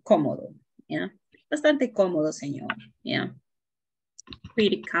 Bastante cómodo, yeah. Bastante cómodo, señor. Yeah.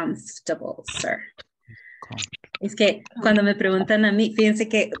 Pretty comfortable, sir. Es que cuando me preguntan a mí, fíjense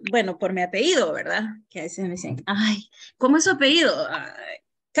que, bueno, por mi apellido, ¿verdad? Que a veces me dicen, ay, ¿cómo es su apellido?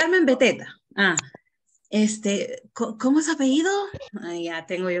 Carmen Beteta. ¿Cómo es su apellido? Ya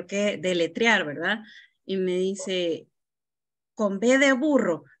tengo yo que deletrear, ¿verdad? Y me dice, con B de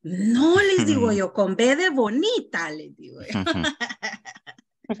burro. No, les digo yo, con B de bonita, les digo yo.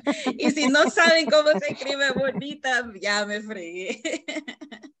 Y si no saben cómo se escribe bonita, ya me fregué.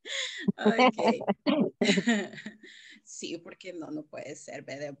 Ok. Sí, porque no puede ser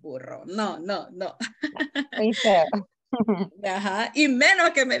B de burro. No. Ajá. Y menos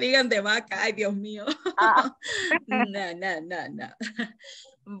que me digan de vaca. Ay, Dios mío. No.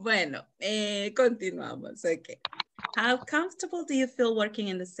 Bueno, continuamos. Okay. How comfortable do you feel working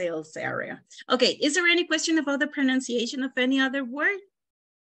in the sales area? Okay, is there any question about the pronunciation of any other word?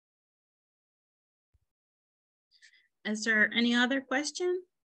 Is there any other question?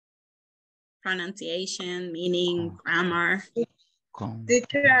 Pronunciation, meaning, grammar.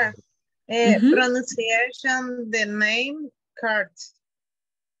 Teacher, pronunciation, the name, card.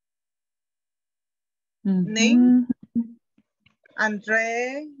 Name,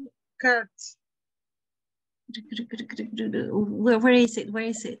 Andre, card. Where is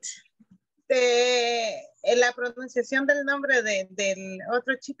it? The la pronunciación del nombre del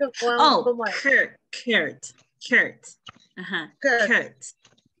otro chico. Oh, ¿cómo es? Kurt. Ajá, Kurt.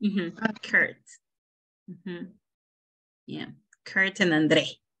 Kurt. Yeah, Kurt and Andre.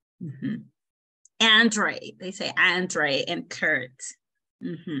 Andre, they say Andre and Kurt.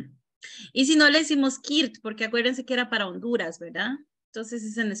 Y si no le decimos Kirt, porque acuérdense que era para Honduras, ¿verdad? Entonces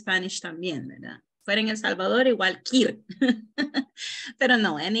es en Spanish también, ¿verdad? Fuera en El Salvador igual Kirt. Pero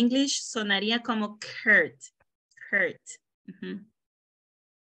no, en English sonaría como Kurt. Kurt.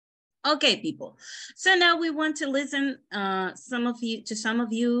 Okay, people. So now we want to listen some of you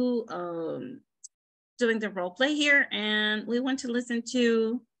doing the role play here, and we want to listen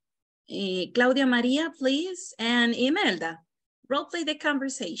to Claudia Maria, please, and Imelda. Role play the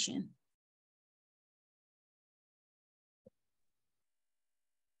conversation.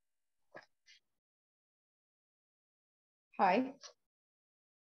 Hi.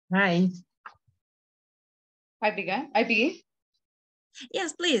 Hi. I begin?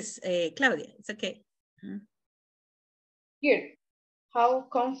 Yes, please, Claudia, it's okay. Here, how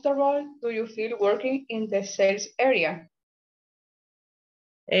comfortable do you feel working in the sales area?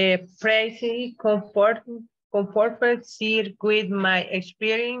 Pretty comfortable with my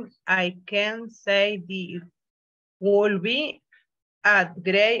experience. I can say this will be a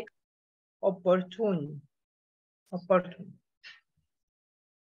great opportunity.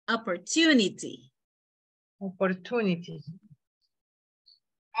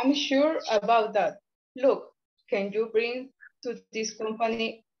 I'm sure about that. Look, can you bring to this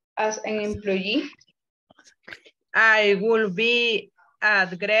company as an employee? I will be a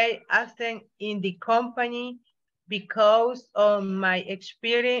great asset in the company because of my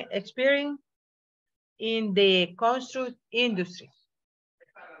experience in the construction industry.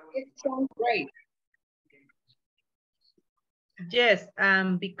 It sounds great. Yes,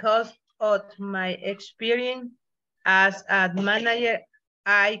 and because of my experience as a manager,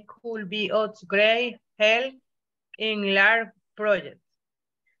 I could be of great help in large projects.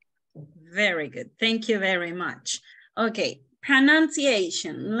 Very good. Thank you very much. Okay,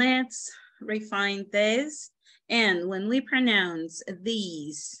 pronunciation. Let's refine this. And when we pronounce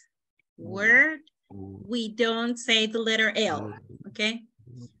these words, we don't say the letter L, okay?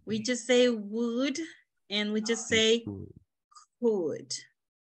 We just say would, and we just say could,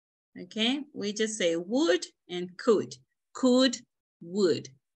 okay? We just say would and could. Could, would.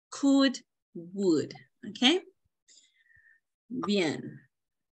 Could, would, okay? Bien.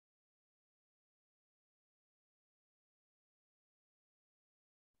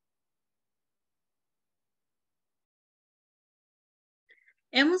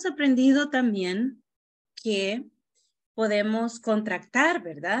 Hemos aprendido también que podemos contractar,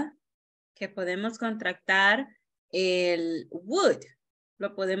 ¿verdad? Que podemos contractar el would.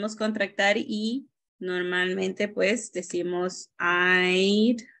 Lo podemos contractar y normalmente pues decimos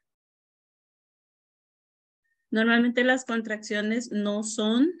I'd. Normalmente las contracciones no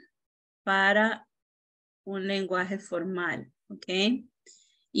son para un lenguaje formal, ¿ok?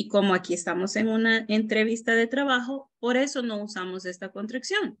 Y como aquí estamos en una entrevista de trabajo, por eso no usamos esta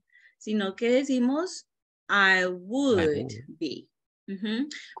contracción, sino que decimos I would be.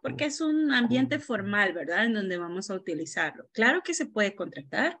 Porque es un ambiente formal, ¿verdad? En donde vamos a utilizarlo. Claro que se puede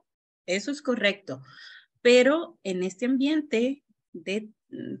contractar, eso es correcto, pero en este ambiente de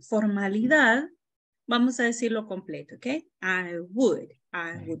formalidad, vamos a decirlo completo, ¿ok? I would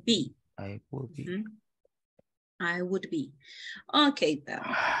be. I would be. I would be. Okay, then.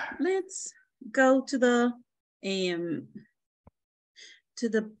 Let's go to the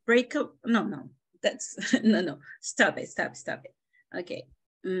breakup. No, that's no. Stop it. Okay,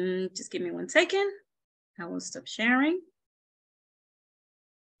 just give me 1 second. I will stop sharing.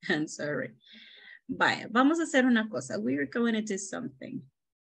 I'm sorry. Vaya, vamos a hacer una cosa. We're going to do something.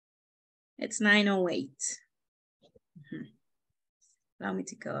 It's 9:08. Allow me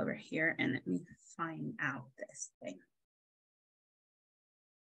to go over here and let me find out this thing.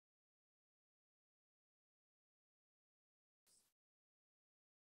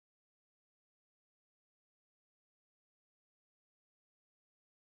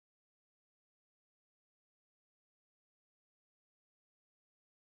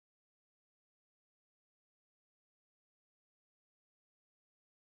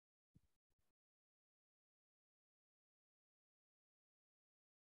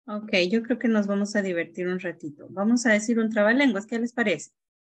 Ok, yo creo que nos vamos a divertir un ratito. Vamos a decir un trabalenguas, ¿qué les parece?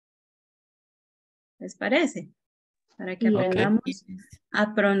 ¿Les parece? Para que aprendamos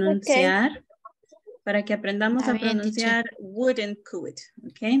a pronunciar. Para que aprendamos a pronunciar would and could.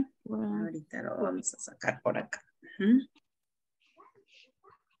 ¿Ok? Ahorita lo vamos a sacar por acá.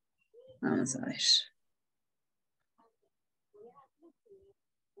 Vamos a ver.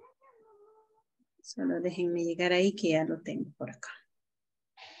 Solo déjenme llegar ahí que ya lo tengo por acá.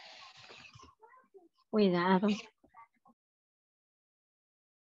 Cuidado.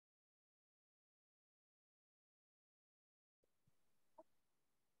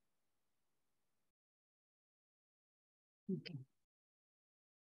 Okay.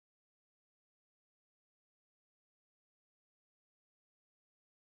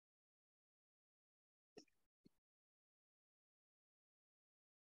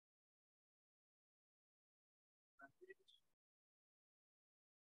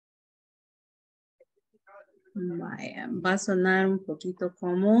 Vaya, va a sonar un poquito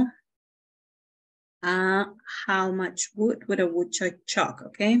como how much wood would a woodchuck chuck,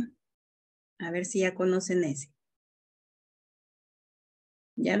 ¿ok? A ver si ya conocen ese.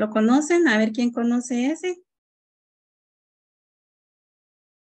 ¿Ya lo conocen? A ver quién conoce ese.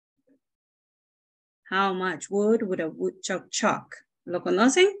 How much wood would a woodchuck chuck? ¿Lo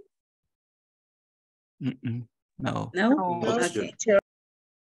conocen? Mm-mm. No. No? No, Ok. teacher.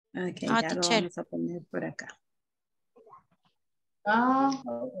 Ok, No, ya lo teacher. vamos a poner por acá. Ah,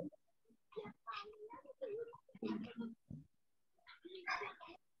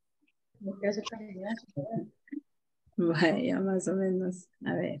 ¿por qué hace cariñoso? Vaya, más o menos.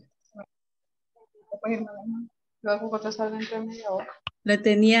 A ver. Luego que te salga entre media hora. Lo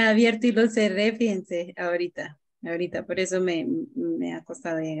tenía abierto y lo cerré, fíjense, ahorita. Ahorita, por eso me ha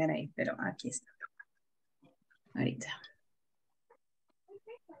costado llegar ahí, pero aquí está. Ahorita.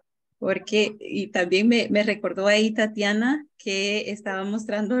 Porque, y también me recordó ahí Tatiana que estaba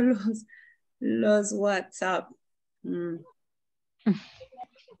mostrando los WhatsApp.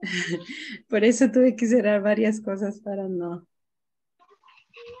 Por eso tuve que cerrar varias cosas para no.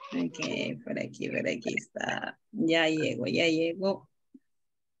 Ok, por aquí está. Ya llego, ya llego.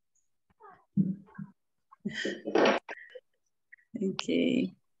 Ok,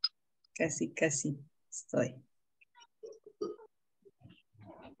 casi estoy.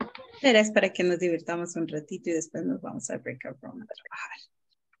 Pero es para que nos divirtamos un ratito y después nos vamos al breakout room a trabajar.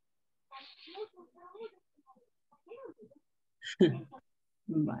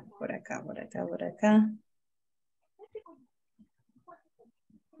 Vale, por acá.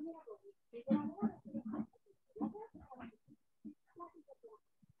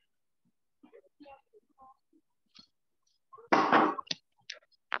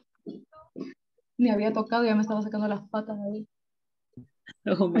 Ni había tocado, ya me estaba sacando las patas ahí.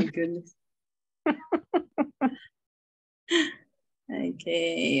 Oh my goodness.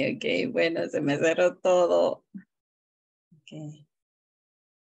 Ok, bueno, se me cerró todo. Ok.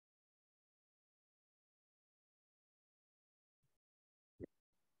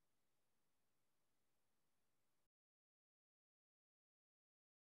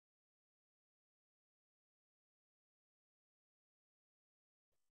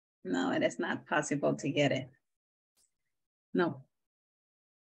 No, it is not possible to get it. No.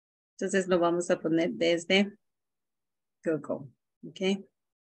 Entonces lo vamos a poner desde Google. Ok.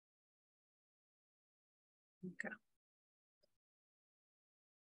 Okay.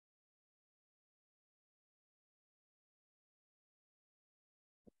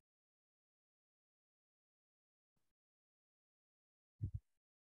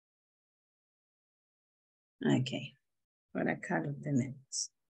 Ok. Por acá lo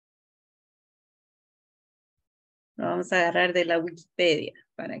tenemos. Lo vamos a agarrar de la Wikipedia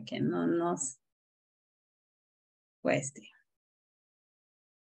para que no nos cueste.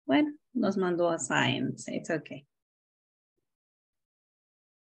 Bueno, nos mandó a Science. It's okay.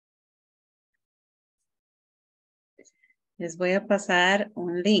 Les voy a pasar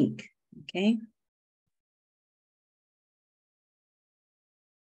un link. Ok.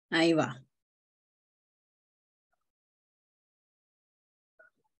 Ahí va.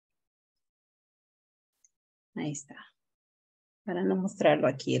 Ahí está. Para no mostrarlo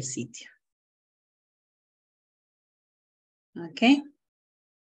aquí el sitio. Ok.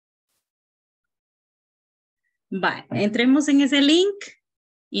 Vale, entremos en ese link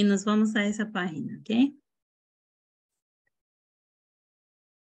y nos vamos a esa página, ¿ok?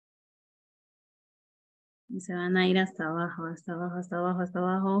 Y se van a ir hasta abajo, hasta abajo, hasta abajo, hasta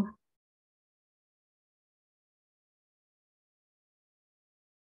abajo.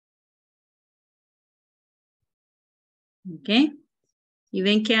 ¿Ok? Y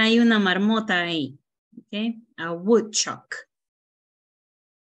ven que hay una marmota ahí, ¿ok? A woodchuck.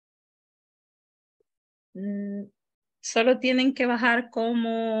 Solo tienen que bajar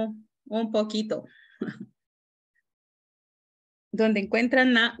como un poquito. Donde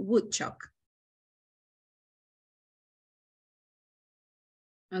encuentran la woodchuck.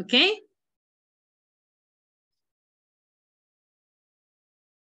 ¿Ok?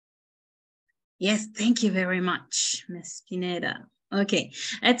 Yes, thank you very much, Miss Pineda. Okay,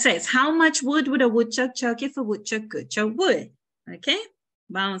 it says, how much wood would a woodchuck chuck if a woodchuck could chuck wood? Okay,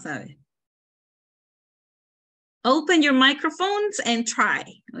 vamos a ver. Open your microphones and try,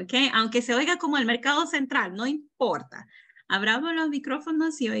 okay? Aunque se oiga como el mercado central, no importa. Abramos los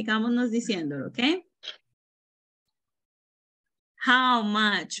micrófonos y oigámonos diciéndolo, okay? How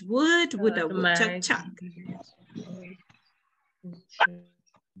much wood would a woodchuck chuck?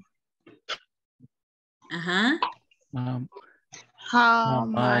 Uh-huh. How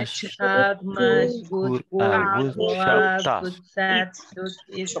much would a woodchuck chuck?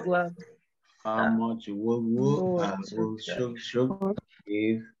 How much would a woodchuck chuck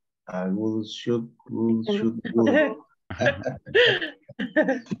if a woodchuck wood?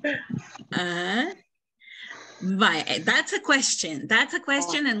 Right, that's a question. That's a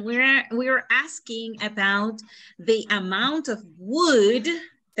question, and we're asking about the amount of wood,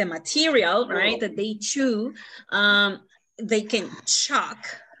 the material, right, that they chew. They can chuck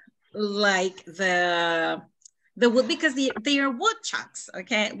like the wood because they are woodchucks.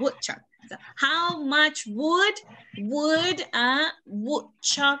 Okay, woodchuck. So how much wood would a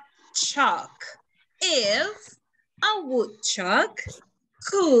woodchuck chuck if a woodchuck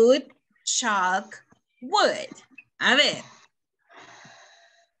could chuck wood? A ver.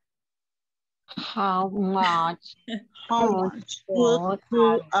 How much wood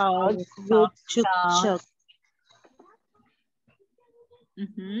could a woodchuck chuck?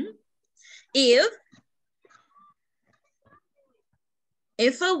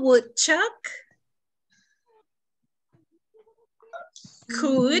 If a woodchuck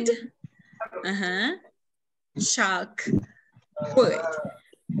could chuck wood.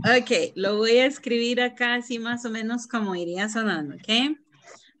 Ok, lo voy a escribir acá así más o menos como iría sonando, ok?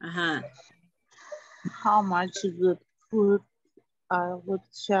 Ajá. How much wood could a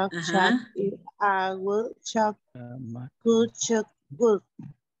woodchuck chuck if a woodchuck could chuck wood?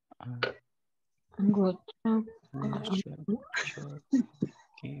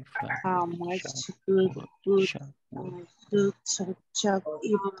 How much wood would a woodchuck chuck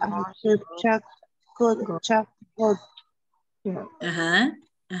if a woodchuck could chuck wood?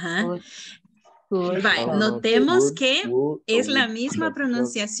 Vale, notemos que es la misma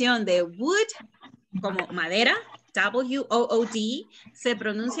pronunciación de wood como madera, W-O-O-D, se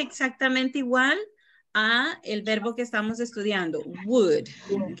pronuncia exactamente igual a el verbo que estamos estudiando, would,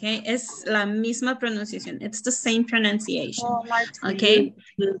 okay? Es la misma pronunciación, it's the same pronunciation, okay?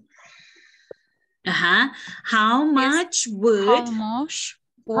 How much would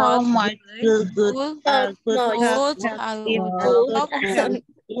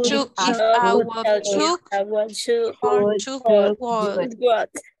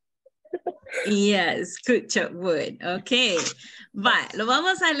Yes, could chuck wood. Ok. Va, lo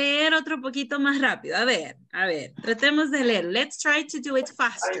vamos a leer otro poquito más rápido. A ver, tratemos de leer. Let's try to do it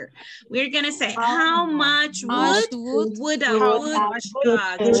faster. We're going to say, how much wood would a woodchuck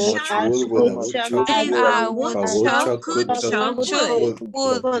chuck if a woodchuck could chuck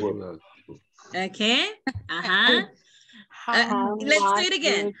wood? Okay. Let's do it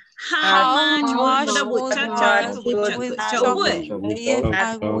again. How much would a woodchuck chuck wood?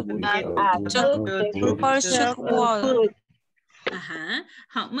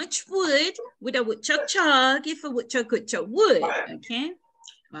 How much wood would a woodchuck chuck if a woodchuck could chuck wood? Okay.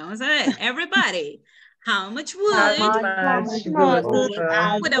 Vamos a ver. Everybody. How much wood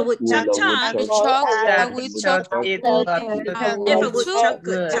would a woodchuck chuck if a woodchuck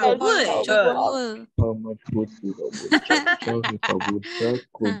could chuck wood? How much wood would a woodchuck chuck if a woodchuck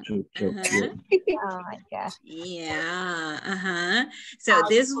could chuck wood? Oh my God. Yeah. So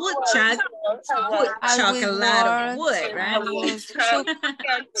this woodchuck would chuck a lot of wood, right?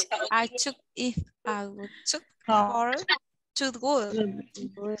 I chuck if I would chuck or to wood.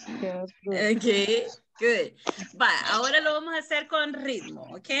 Okay, good. But ahora lo vamos a hacer con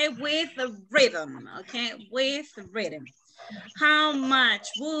ritmo, okay? With rhythm, okay? With rhythm. How much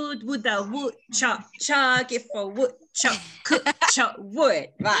wood would a woodchuck chuck if a woodchuck could chuck wood?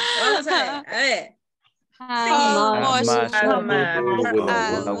 Va, vamos a ver. How much wood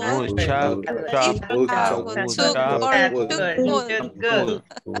would a woodchuck chuck?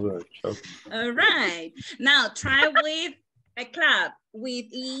 All right. Now try with a clap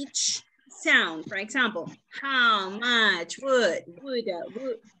with each sound. For example, how much wood would a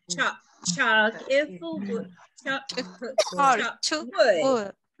woodchuck chuck if a woodchuck could chuck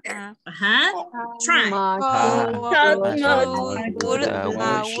wood? Try.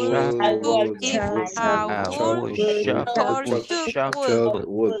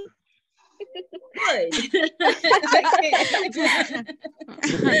 Okay.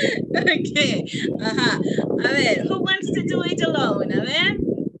 A ver, who wants to do it alone? A ver.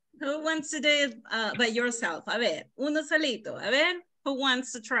 Who wants to do it by yourself? A ver, uno solito. A ver, who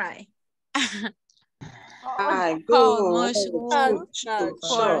wants to try? How much wood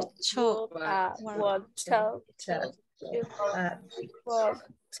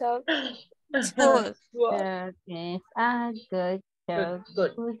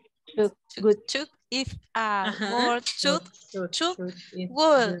if a word should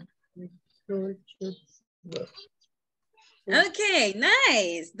would. Okay,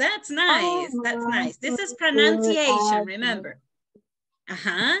 nice. That's nice. That's nice. This is pronunciation, remember.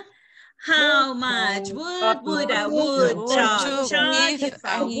 How much would a woodchuck chuck if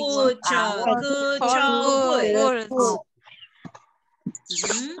a woodchuck could chuck wood?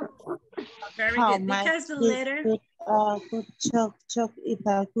 Very good. Because the letter. Good chuck if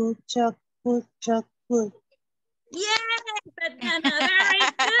a good chuck could chuck wood. Yes, Adriana, very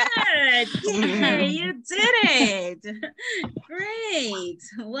good. Yeah, you did it. Great.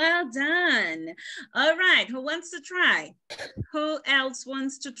 Well done. All right, who wants to try? Who else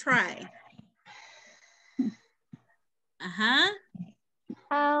wants to try?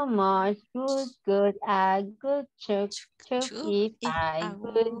 How much would a good chuck if I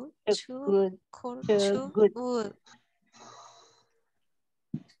could chuck good?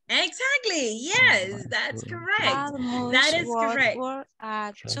 Exactly. Yes, that's correct. That is correct.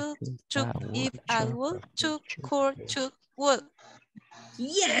 If I would chuck wood.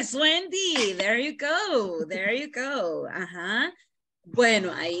 Yes, Wendy. There you go. There you go.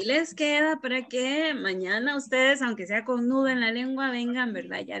 Bueno, ahí les queda para que mañana ustedes, aunque sea con nudo en la lengua, vengan,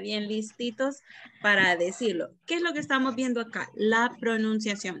 ¿verdad? Ya bien listitos para decirlo. ¿Qué es lo que estamos viendo acá? La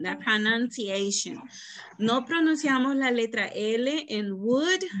pronunciación, la pronunciation. No pronunciamos la letra L en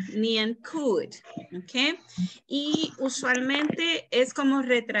would ni en could, ¿ok? Y usualmente es como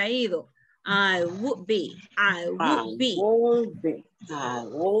retraído. I would be, I would be.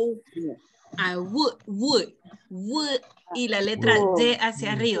 I would. Y la letra D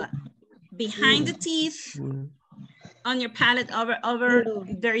hacia arriba. Behind the teeth, on your palate, over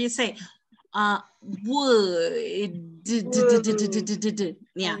there you say, would.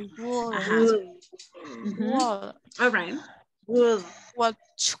 Yeah. All right.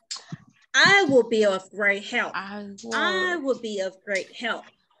 I will be of great help. I will be of great help.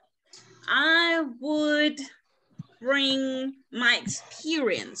 I would bring my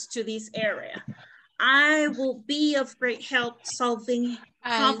experience to this area. I will be of great help solving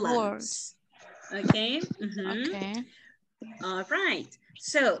problems. Okay. Okay. All right.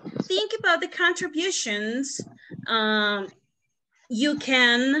 So think about the contributions you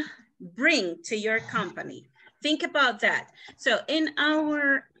can bring to your company. Think about that. So in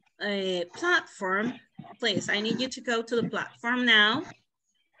our platform, please, I need you to go to the platform now.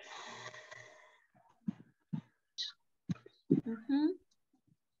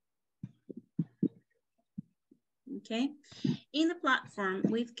 Okay, in the platform,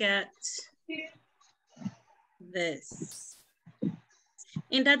 we've got this.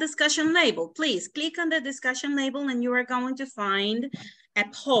 In that discussion label, please click on the discussion label and you are going to find a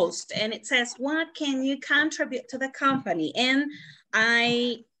post and it says, what can you contribute to the company? And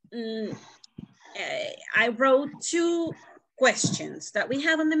I wrote 2 questions that we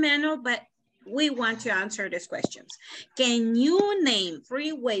have on the manual, but we want to answer these questions. Can you name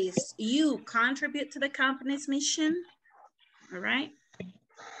 3 ways you contribute to the company's mission? All right.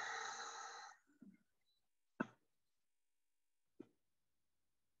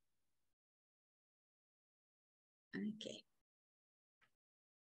 Okay.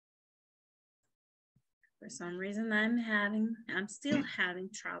 For some reason, I'm still having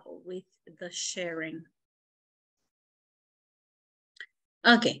trouble with the sharing.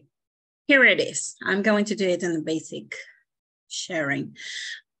 Okay. Here it is. I'm going to do it in the basic sharing,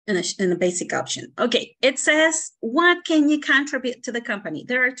 in the basic option. Okay, it says, what can you contribute to the company?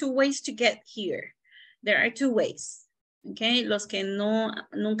 There are 2 ways to get here. There are 2 ways. Okay, los que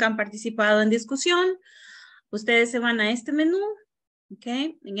nunca han participado en discusión, ustedes se van a este menú.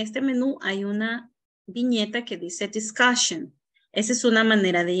 Okay, en este menú hay una viñeta que dice discussion. Esa es una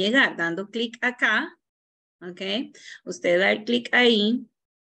manera de llegar, dando clic acá. Okay, usted da el clic ahí.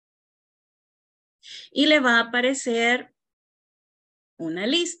 Y le va a aparecer una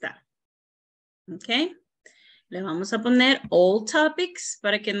lista. ¿Ok? Le vamos a poner all topics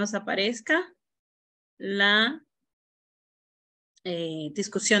para que nos aparezca la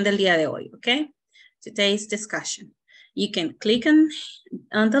discusión del día de hoy. ¿Ok? Today's discussion. You can click on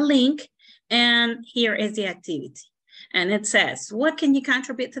the link and here is the activity. And it says, what can you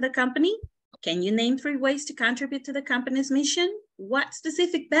contribute to the company? can you name 3 ways to contribute to the company's mission? What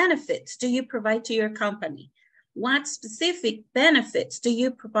specific benefits do you provide to your company? What specific benefits do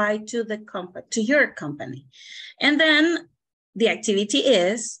you provide to your company? And then the activity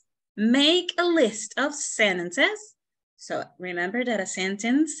is make a list of sentences. So remember that a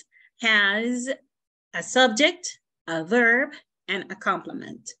sentence has a subject, a verb, and a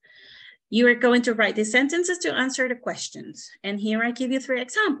complement. You are going to write the sentences to answer the questions. And here I give you 3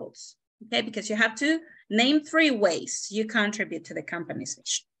 examples, okay? Because you have to name 3 ways you contribute to the company's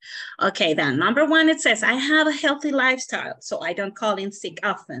mission. Okay, then number 1, it says, I have a healthy lifestyle, so I don't call in sick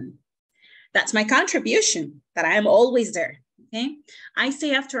often. That's my contribution, that I am always there, okay? I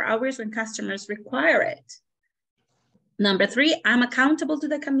stay after hours when customers require it. Number 3, I'm accountable to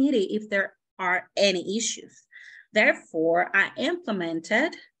the committee if there are any issues. Therefore, I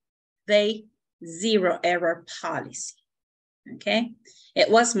implemented the 0 error policy, okay? It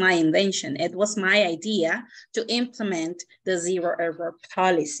was my invention. It was my idea to implement the 0 error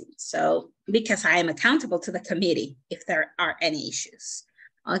policy. So, because I am accountable to the committee if there are any issues,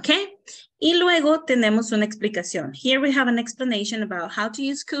 okay? Y luego tenemos una explicación. Here we have an explanation about how to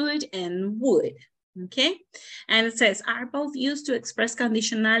use could and would, okay? And it says, are both used to express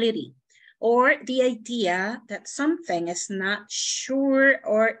conditionality or the idea that something is not sure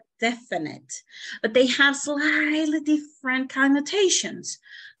or definite, but they have slightly different connotations.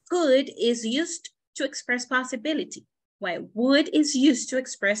 Could is used to express possibility, while would is used to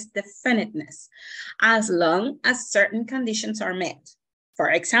express definiteness, as long as certain conditions are met. For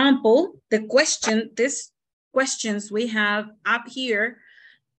example, these questions we have up here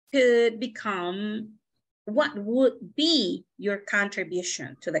could become, what would be your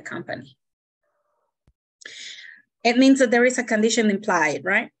contribution to the company? It means that there is a condition implied,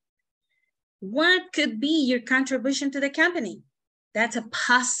 right? What could be your contribution to the company? That's a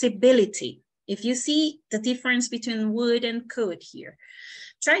possibility. If you see the difference between would and could here,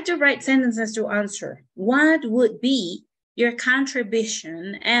 try to write sentences to answer. What would be your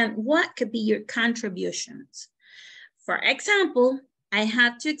contribution and what could be your contributions? For example, I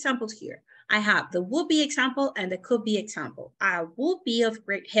have 2 examples here. I have the would be example and the could be example. I would be of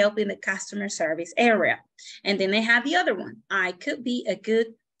great help in the customer service area. And then I have the other one. I could be a good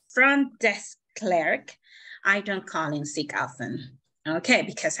front desk clerk. I don't call in sick often. Okay,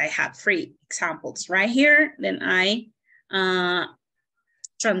 because I have 3 examples right here. Then I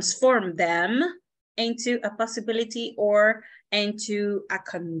transform them into a possibility or into a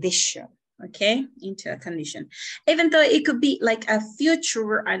condition. Okay, into a condition. Even though it could be like a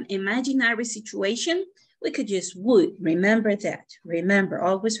future, an imaginary situation, we could use would. Remember that. Remember,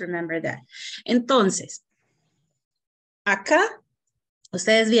 always remember that. Entonces, acá,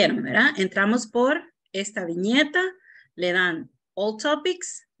 ustedes vieron, ¿verdad? Entramos por esta viñeta, le dan all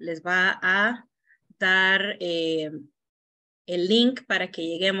topics, les va a dar el link para que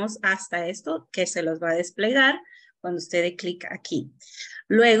lleguemos hasta esto, que se los va a desplegar cuando usted dé clic aquí.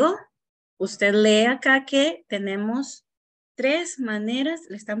 Luego, usted lee acá que tenemos 3 maneras,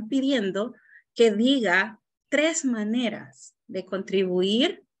 le están pidiendo que diga 3 maneras de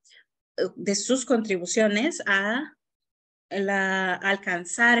contribuir, de sus contribuciones a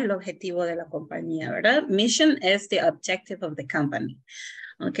alcanzar el objetivo de la compañía, ¿verdad? Mission is the objective of the company,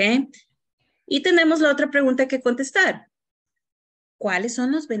 ¿ok? Y tenemos la otra pregunta que contestar. ¿Cuáles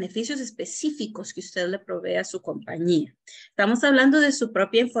son los beneficios específicos que usted le provee a su compañía? Estamos hablando de su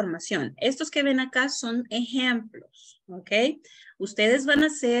propia información. Estos que ven acá son ejemplos, ¿ok? Ustedes van a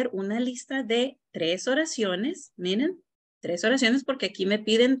hacer una lista de 3 oraciones. Miren, 3 oraciones porque aquí me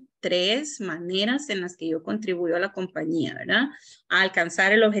piden 3 maneras en las que yo contribuyo a la compañía, ¿verdad? A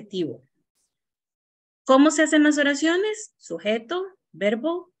alcanzar el objetivo. ¿Cómo se hacen las oraciones? Sujeto,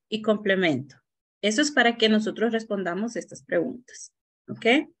 verbo y complemento. Eso es para que nosotros respondamos estas preguntas,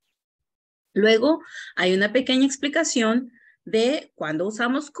 ¿ok? Luego, hay una pequeña explicación de cuándo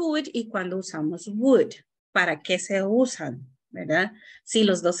usamos could y cuándo usamos would. ¿Para qué se usan? ¿Verdad? Si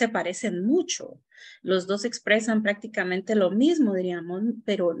los dos se parecen mucho. Los dos expresan prácticamente lo mismo, diríamos,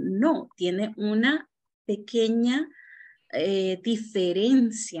 pero no. Tiene una pequeña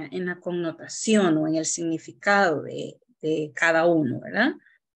diferencia en la connotación o en el significado de cada uno, ¿verdad?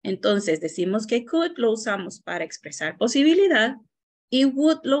 Entonces, decimos que could lo usamos para expresar posibilidad y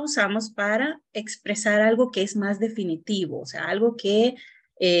would lo usamos para expresar algo que es más definitivo, o sea, algo que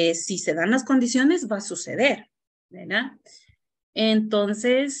si se dan las condiciones va a suceder, ¿verdad?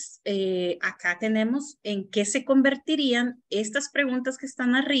 Entonces, acá tenemos en qué se convertirían estas preguntas que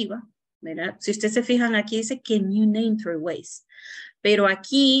están arriba, ¿verdad? Si ustedes se fijan aquí dice, can you name 3 ways? Pero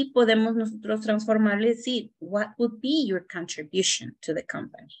aquí podemos nosotros transformarle y decir, what would be your contribution to the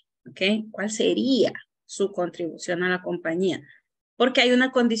company? ¿Ok? ¿Cuál sería su contribución a la compañía? Porque hay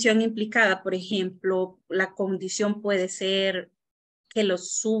una condición implicada. Por ejemplo, la condición puede ser que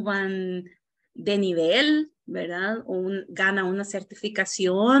los suban de nivel, ¿verdad? O gana una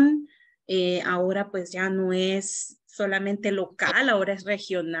certificación. Ahora pues ya no es solamente local, ahora es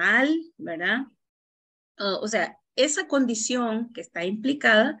regional, ¿verdad? O sea, esa condición que está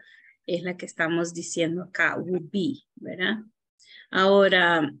implicada es la que estamos diciendo acá, would be, ¿verdad?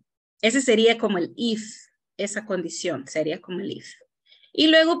 Ahora, ese sería como el if, esa condición sería como el if. Y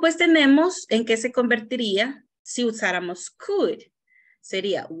luego pues tenemos en qué se convertiría si usáramos could.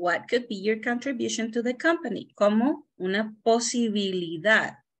 Sería, what could be your contribution to the company? Como una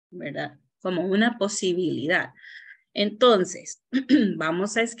posibilidad, ¿verdad? Como una posibilidad. Entonces,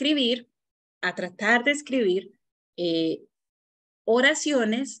 vamos a escribir, a tratar de escribir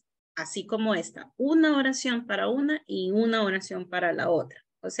oraciones así como esta. Una oración para una y una oración para la otra.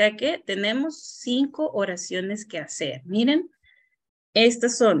 O sea que tenemos 5 oraciones que hacer. Miren,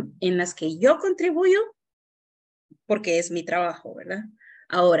 estas son en las que yo contribuyo porque es mi trabajo, ¿verdad?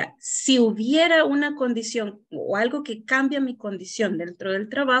 Ahora, si hubiera una condición o algo que cambia mi condición dentro del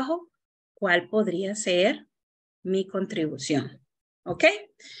trabajo, ¿cuál podría ser mi contribución? ¿Ok?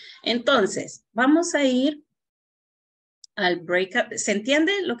 Entonces, vamos a ir al breakup. ¿Se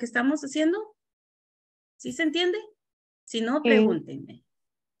entiende lo que estamos haciendo? ¿Sí se entiende? Si no, pregúntenme.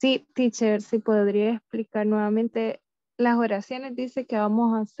 Sí, teacher, si podría explicar nuevamente. Las oraciones dice que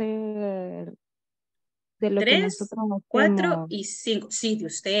vamos a hacer de lo que 3, nosotros 4 hacemos. y 5. Sí, de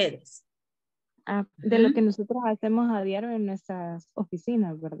ustedes. De lo que nosotros hacemos a diario en nuestras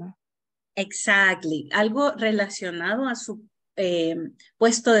oficinas, ¿verdad? Exactly. Algo relacionado a su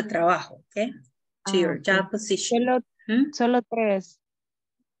puesto de trabajo, ¿ok? To your job position. Solo 3.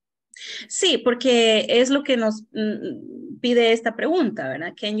 Sí, porque es lo que nos pide esta pregunta,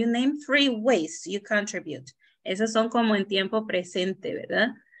 ¿verdad? Can you name 3 ways you contribute? Esas son como en tiempo presente, ¿verdad?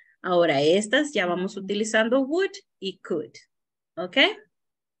 Ahora, estas ya vamos utilizando would y could. ¿Ok?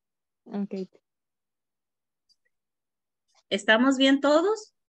 Ok. ¿Estamos bien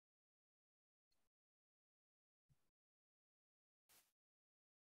todos?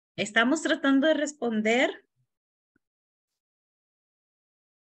 Estamos tratando de responder.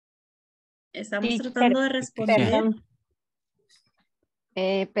 Estamos tratando de responder. Perdón.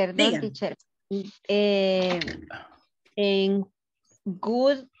 Perdón, Diga. teacher. En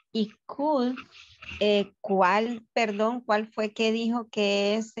good y could, ¿cuál fue que dijo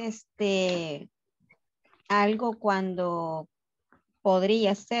que es algo cuando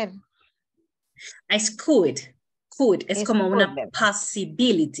podría ser? Es could. Could es como could, una ¿verdad?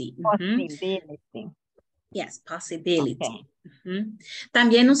 possibility. Possibility. Yes, possibility.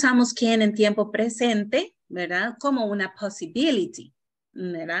 También usamos can en tiempo presente, ¿verdad? Como una possibility,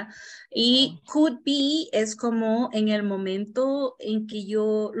 ¿verdad? Y could be es como en el momento en que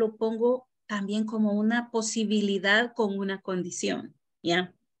yo lo pongo también como una posibilidad con una condición,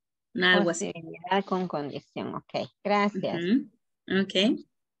 ¿ya? Algo así. Posibilidad con condición, ok. Gracias. Ok.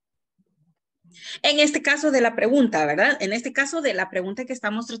 En este caso de la pregunta, ¿verdad? En este caso de la pregunta que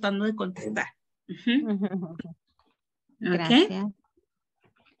estamos tratando de contestar. Gracias.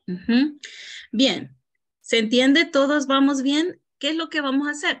 Bien. ¿Se entiende? ¿Todos vamos bien? ¿Qué es lo que vamos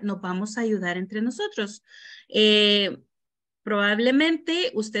a hacer? Nos vamos a ayudar entre nosotros.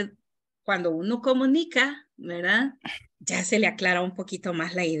 Probablemente usted, cuando uno comunica, ¿verdad? Ya se le aclara un poquito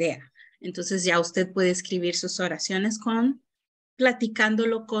más la idea. Entonces ya usted puede escribir sus oraciones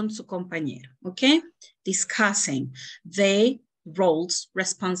platicándolo con su compañero, ¿ok? Discussing the roles,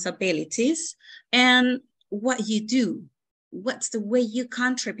 responsibilities, and what you do. What's the way you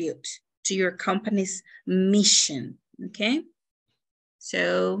contribute to your company's mission, okay?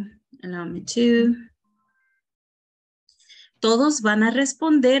 So, allow me to... Todos van a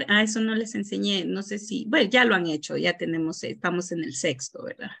responder, eso no les enseñé, no sé si, bueno, ya lo han hecho, ya tenemos, estamos en el 6º,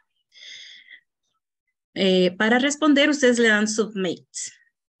 ¿verdad? Para responder, ustedes le dan submit,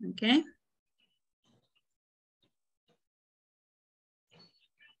 ¿ok?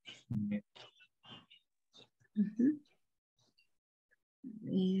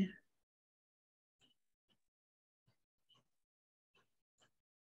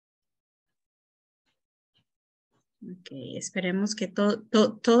 Ok, esperemos que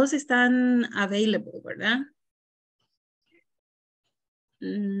todos están available, ¿verdad?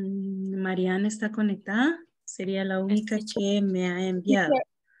 Mariana está conectada. Sería la única que me ha enviado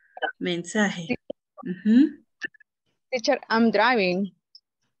mensaje. Teacher, I'm driving.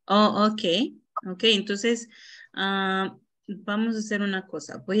 Oh, ok. Ok, entonces vamos a hacer una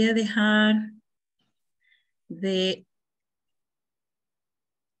cosa. Voy a dejar de...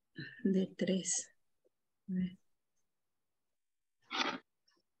 De 3.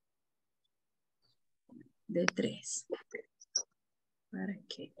 De 3. ¿Para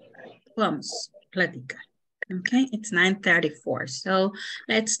qué? Vamos a platicar. Okay, it's 9:34. So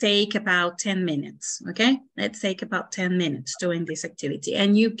let's take about 10 minutes. Okay, let's take about 10 minutes doing this activity.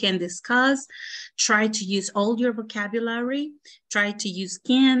 And you can discuss, try to use all your vocabulary, try to use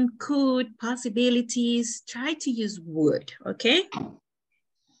can, could, possibilities, try to use would. Okay,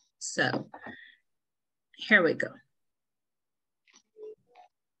 so here we go.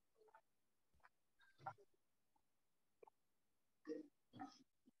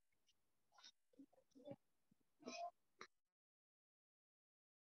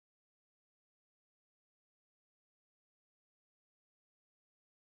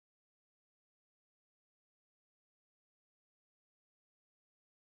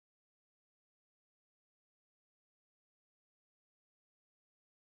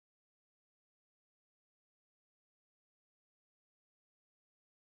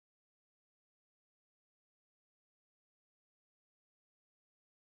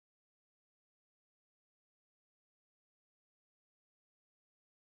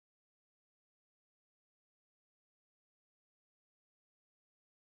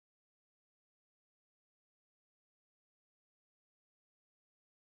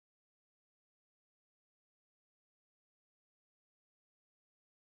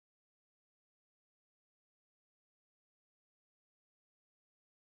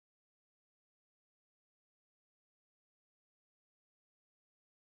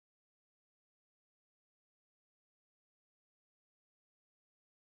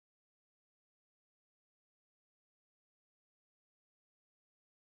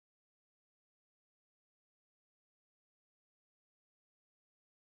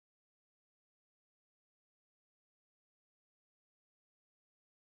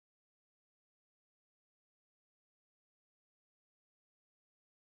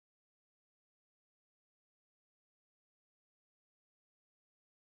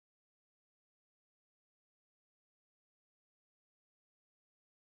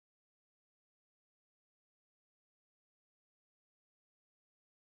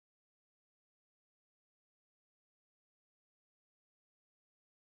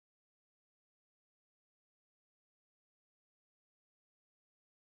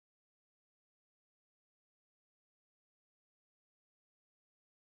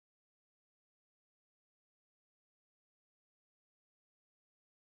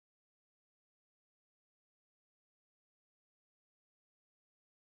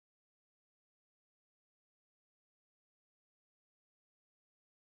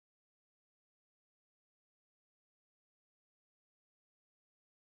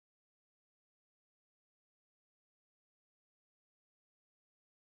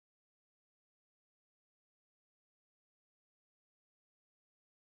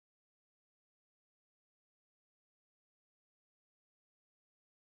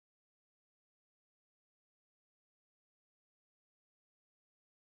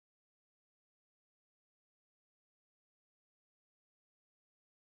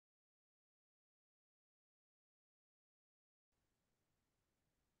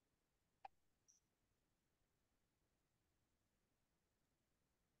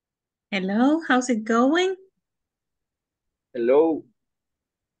 Hello, how's it going? Hello.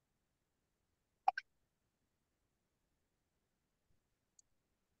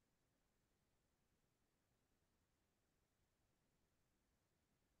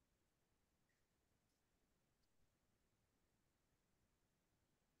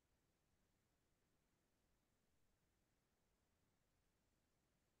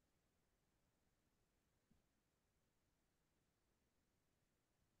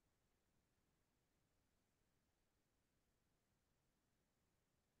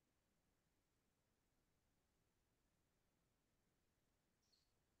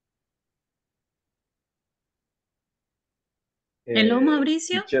 Hello,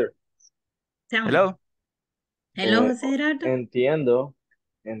 Mauricio. Teacher, Tell me. Hello. Hello, José Gerardo.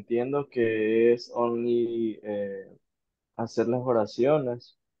 entiendo que es only hacer las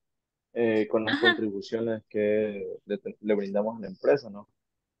oraciones con las Ajá. contribuciones que le brindamos a la empresa, ¿no?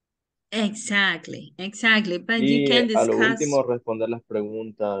 Exactly, exactly. But you Y can a lo discuss. último responder las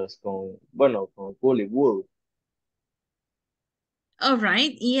preguntas con, bueno, con could y would. All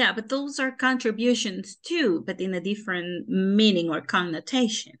right, yeah, but those are contributions too, but in a different meaning or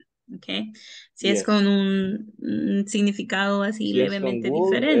connotation, okay? Si es Yes. con un significado así Si es con levemente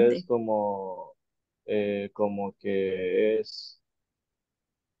would, es diferente.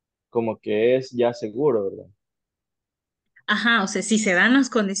 como que es ya seguro, ¿verdad? Ajá, o sea, si se dan las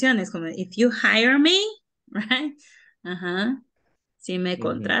condiciones, como if you hire me, right? Ajá. Si me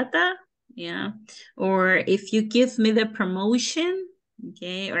contrata, yeah. Or if you give me the promotion,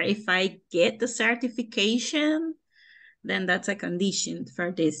 okay, or if I get the certification, then that's a condition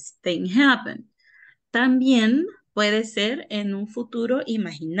for this thing happen. También puede ser en un futuro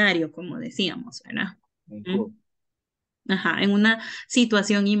imaginario, como decíamos, ¿verdad? Ajá, en una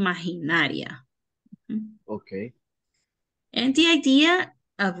situación imaginaria. Okay. And the idea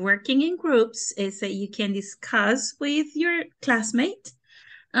of working in groups is that you can discuss with your classmate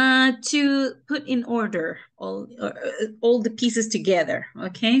to put in order all the pieces together,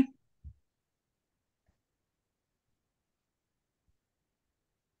 okay?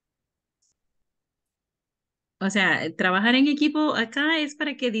 O sea, trabajar en equipo acá es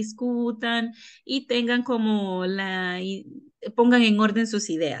para que discutan y tengan como pongan en orden sus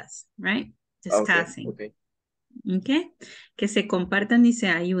ideas, right? Discussing. Okay. Okay. Que se compartan y se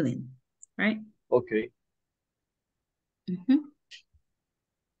ayuden, right? Okay.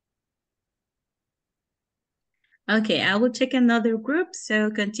 Okay, I will check another group, so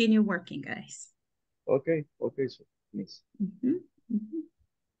continue working, guys. Okay, so please.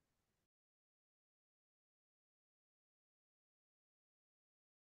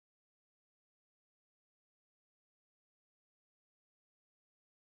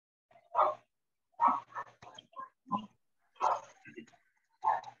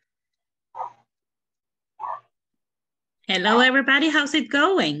 Hello, everybody. How's it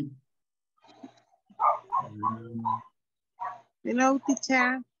going? Hello,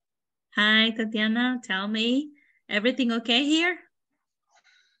 teacher. Hi, Tatiana. Tell me, everything okay here?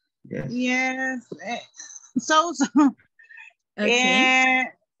 Yes. So. Okay.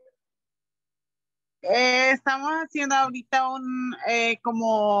 Estamos haciendo ahorita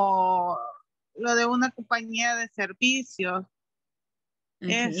como lo de una compañía de servicios.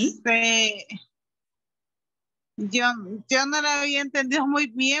 Okay. Yo no lo había entendido muy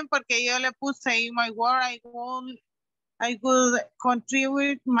bien porque yo le puse in my work I would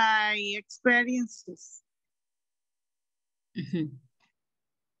contribute my experiences.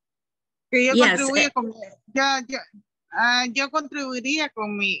 Que yo yo contribuiría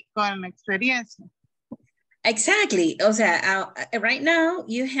con mi experiencia. Exactly. O sea, right now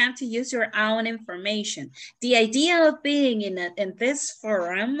you have to use your own information. The idea of being in this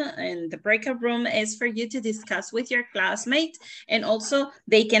forum, in the breakout room, is for you to discuss with your classmates, and also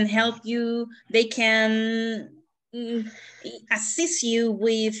they can help you, they can assist you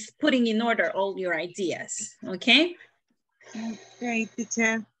with putting in order all your ideas, okay? Okay,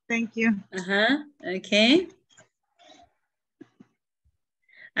 teacher. Thank you. Okay.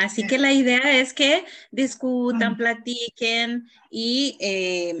 Así que la idea es que discutan, platiquen y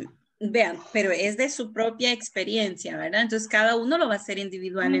vean, pero es de su propia experiencia, ¿verdad? Entonces cada uno lo va a hacer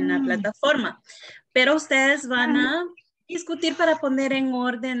individual en la plataforma, pero ustedes van a discutir para poner en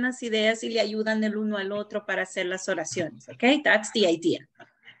orden las ideas y le ayudan el uno al otro para hacer las oraciones, ¿ok? That's the idea.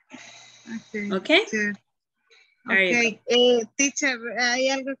 Okay. Okay. Teacher, hay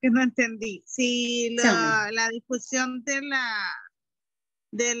algo que no entendí. Si la discusión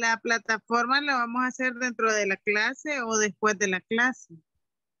de la plataforma la vamos a hacer dentro de la clase o después de la clase.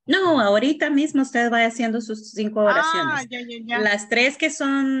 No, ahorita mismo usted va haciendo sus 5 oraciones. Ya. Las 3 que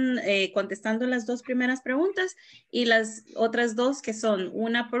son contestando las 2 primeras preguntas y las otras 2 que son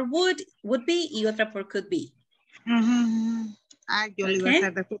una por would be y otra por could be. Yo le iba a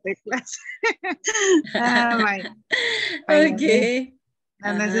hacer después de clase. Ok.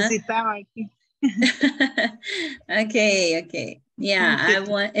 La necesitaba aquí. Okay. Yeah,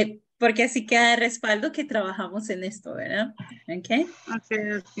 porque así queda respaldo que trabajamos en esto, ¿verdad? Okay,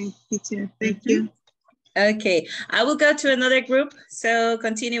 teacher. Thank you. Okay, I will go to another group, so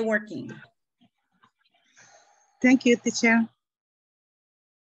continue working. Thank you, teacher.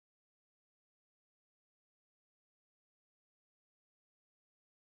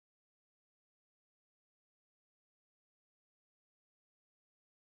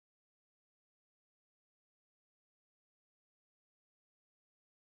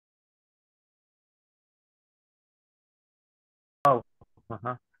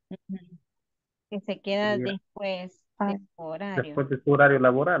 Que se queda después de su horario. Después de su horario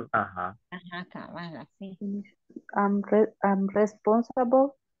laboral. Ajá, cabal, así. I'm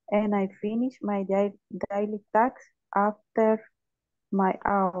responsible and I finish my daily tasks after my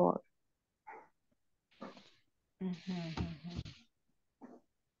hour.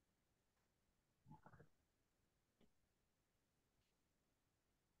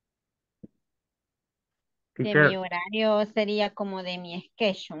 De mi horario sería como de mi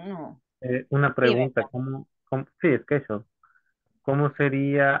schedule, ¿no? Una pregunta, ¿cómo? Sí, schedule. ¿Cómo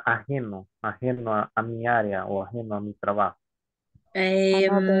sería ajeno? Ajeno a mi área o ajeno a mi trabajo.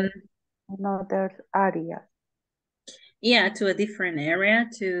 Another area. Yeah, to a different area,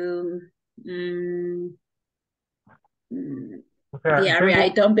 to O sea, the area I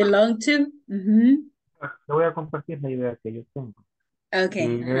don't belong to. te voy a compartir la idea que yo tengo. Okay.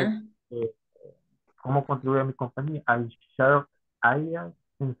 Y es, ¿cómo contribuye a mi compañía? I share ideas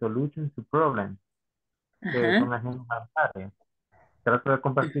and solutions to problems. Que son ajenos a mi área. Trato de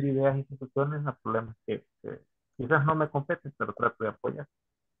compartir ideas y soluciones a problemas que quizás no me competen, pero trato de apoyar.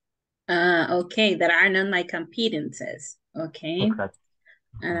 Okay, that are not my competences. Okay. Exacto.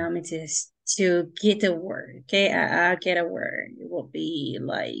 It is to get a word. Okay, I'll get a word. It will be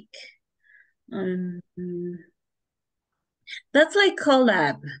like, that's like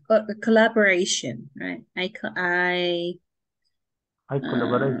collaboration, right? I collaboration.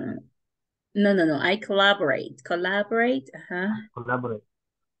 No. I collaborate. Collaborate. Collaborate.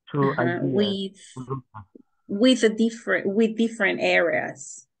 Two ideas. With different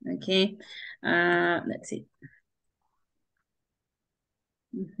areas. Okay. Let's see.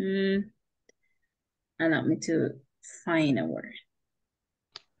 Allow me to find a word.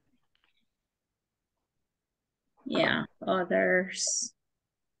 Yeah, others,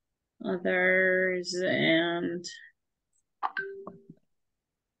 and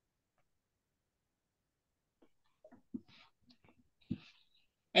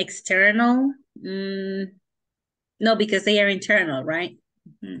external. No, because they are internal, right?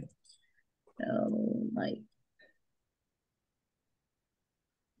 So, like,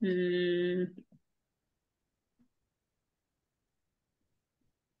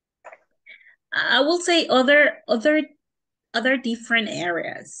 I will say other different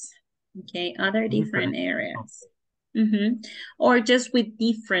areas. Okay, other different areas. Or just with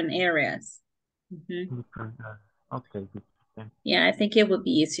different areas. Okay. Yeah, I think it would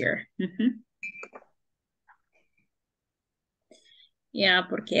be easier. Yeah,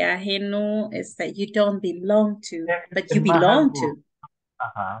 porque ajeno is that you don't belong to, but you belong to.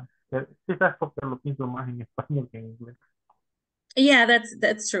 Ajá. Quizás porque lo pienso más en español que en inglés. Yeah,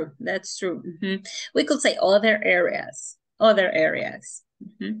 that's true. That's true. We could say other areas. Other areas.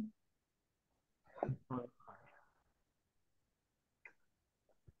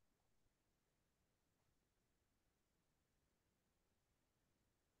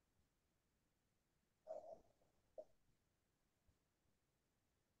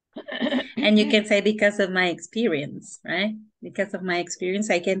 And you can say because of my experience, right? Because of my experience,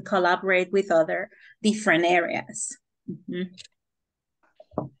 I can collaborate with other different areas.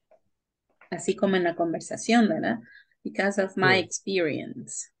 Así como en la conversación, ¿verdad? Because of my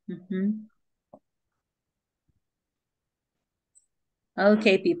experience.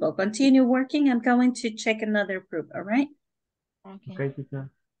 Okay, people, continue working. I'm going to check another group, all right? Okay.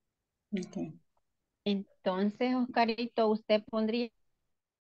 Okay. Entonces, Oscarito, usted pondría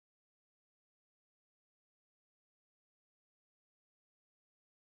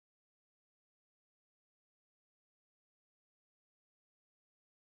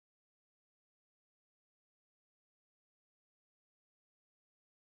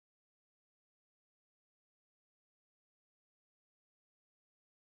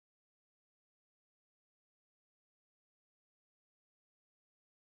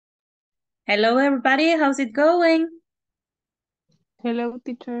Hello, everybody. How's it going? Hello,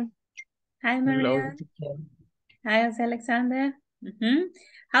 teacher. Hi, Maria. Hi, Jose Alexander.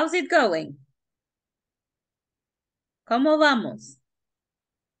 How's it going? ¿Cómo vamos?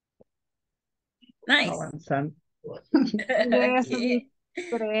 Nice. Avanzando. Okay.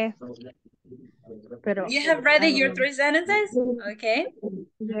 Pero, You have ready your 3 sentences? Okay.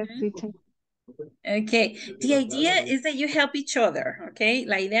 Yes, teacher. Okay. The idea is that you help each other, okay?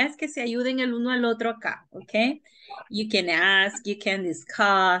 La idea es que se ayuden el uno al otro acá, okay? You can ask, you can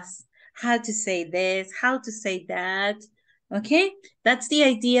discuss how to say this, how to say that, okay? That's the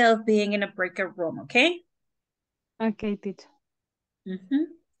idea of being in a breakout room, okay? Okay, teacher.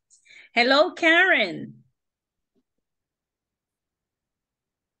 Hello, Karen.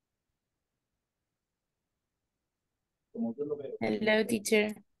 Hello,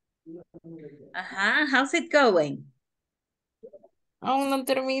 teacher. How's it going? Aún no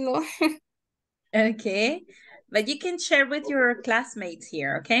termino. Okay, but you can share with your classmates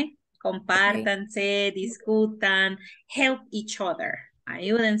here, okay? Compártanse, discutan, help each other.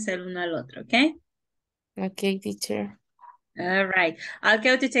 Ayúdense el uno al otro, okay? Okay, teacher. All right, I'll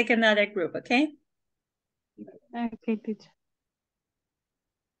go to take another group, okay? Okay, teacher.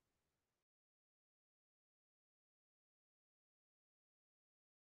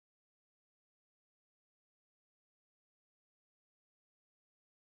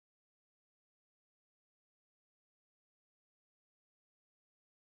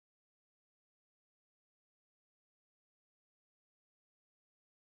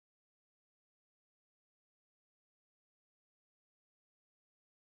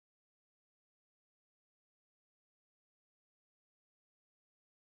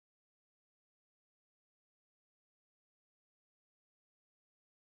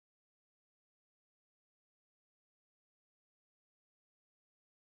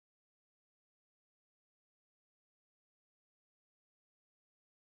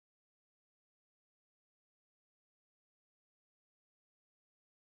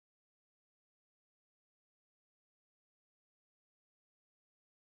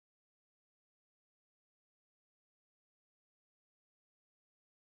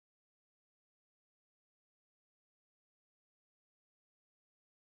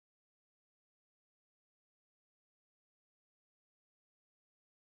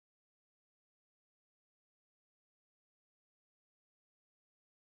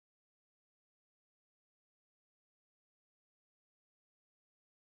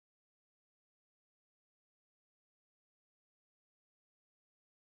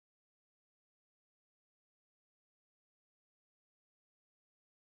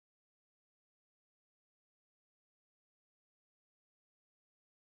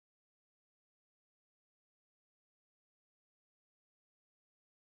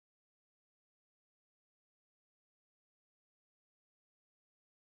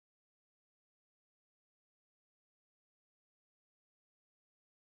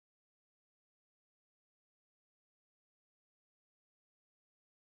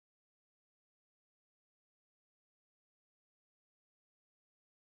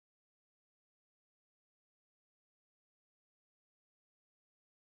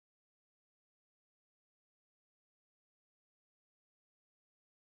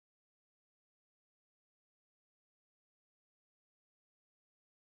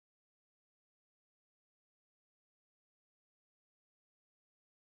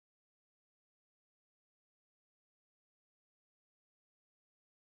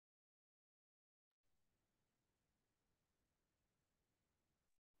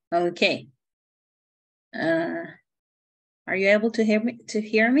 Okay. Are you able to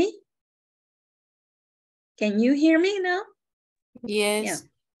hear me? Can you hear me now? Yes.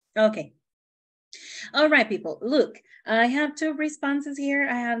 Yeah. Okay. All right, people. Look, I have two responses here.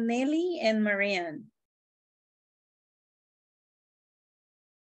 I have Nelly and Marianne.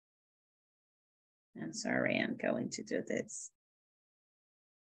 I'm sorry, I'm going to do this.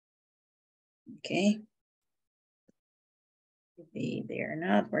 Okay. They are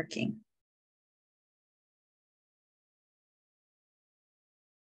not working.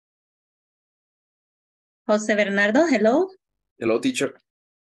 Jose Bernardo, hello. Hello, teacher.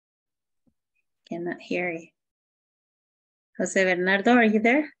 Cannot hear you. Jose Bernardo, are you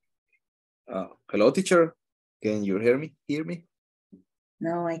there? Hello, teacher. Can you hear me?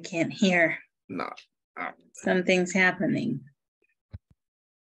 No, I can't hear. No. Something's happening.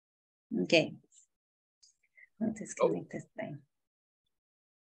 Okay. I'll disconnect this thing.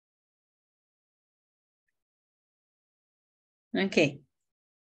 Okay.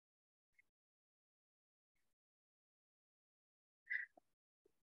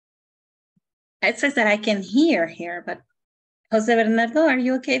 It says that I can hear here, but Jose Bernardo, are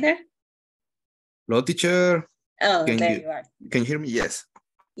you okay there? Hello, teacher. Oh, there you are. Can you hear me? Yes.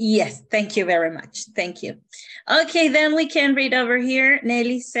 Yes, thank you very much. Thank you. Okay, then we can read over here.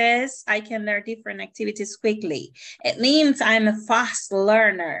 Nelly says, I can learn different activities quickly. It means I'm a fast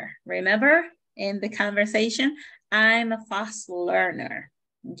learner. Remember in the conversation, I'm a fast learner.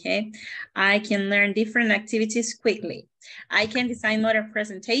 Okay, I can learn different activities quickly. I can design modern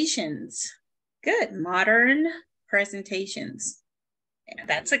presentations. Good, modern presentations. Yeah,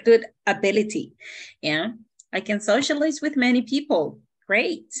 that's a good ability. Yeah, I can socialize with many people.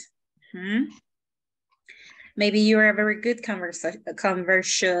 Great. Maybe you're a very good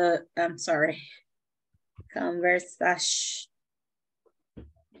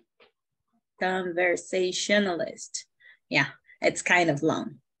conversationalist. Yeah, it's kind of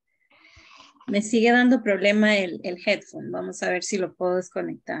long. Me sigue dando problema el headphone. Vamos a ver si lo puedo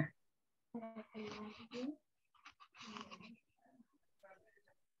desconectar.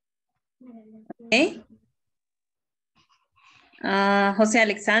 Okay. Jose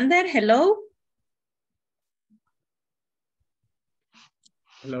Alexander, hello.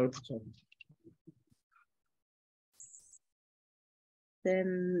 Hello, teacher.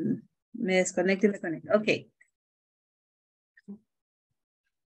 Then me desconecto y me conecto. Okay.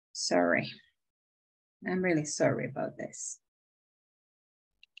 Sorry. I'm really sorry about this.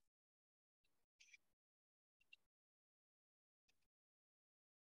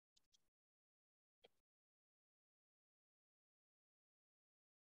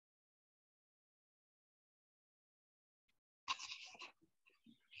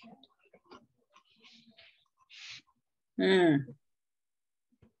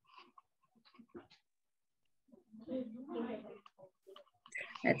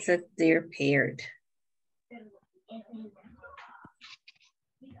 That's a they're paired.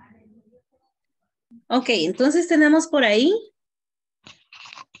 Ok, entonces tenemos por ahí.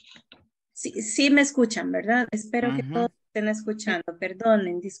 Sí me escuchan, ¿verdad? Espero que todos estén escuchando.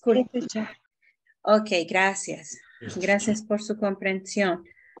 Perdonen, disculpen. Ok, gracias. Gracias por su comprensión.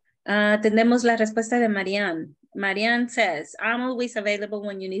 Tenemos la respuesta de Marianne. Marianne says, I'm always available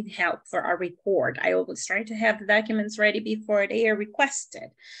when you need help for a report. I always try to have the documents ready before they are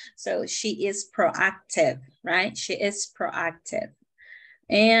requested. So she is proactive, right? She is proactive.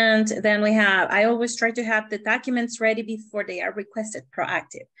 And then we have, I always try to have the documents ready before they are requested,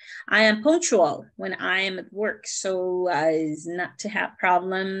 proactive. I am punctual when I am at work, so as not to have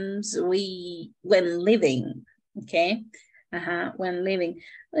problems when living, okay? When living.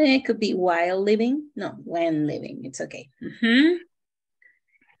 It could be while living. No, when living, it's okay.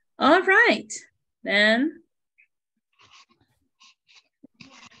 All right, then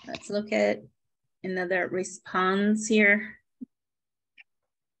let's look at another response here.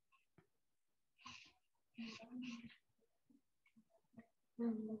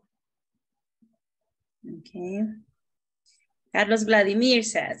 Okay. Carlos Vladimir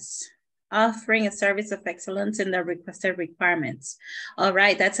says, offering a service of excellence in the requested requirements. All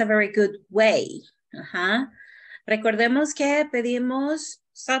right, that's a very good way. Recordemos que pedimos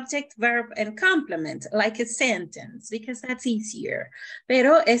subject, verb, and complement, like a sentence, because that's easier.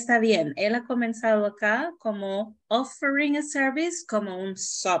 Pero está bien, él ha comenzado acá como offering a service, como un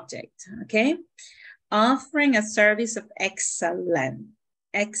subject, okay? Offering a service of excellence.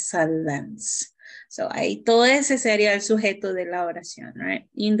 So ahí todo ese sería el sujeto de la oración, right?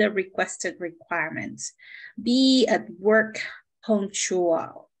 In the requested requirements. Be at work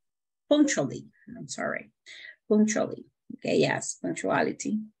punctually. Okay, yes,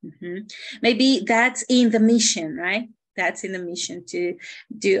 punctuality. Maybe that's in the mission, right? That's in the mission to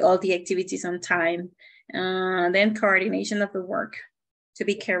do all the activities on time. Then coordination of the work to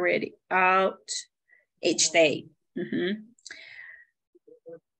be carried out each day.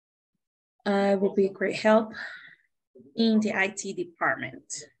 Will be a great help in the IT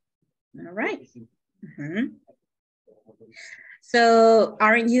department. All right. So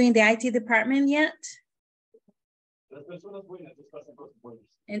aren't you in the IT department yet?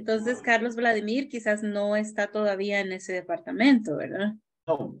 Entonces, Carlos Vladimir quizás no está todavía en ese departamento, ¿verdad?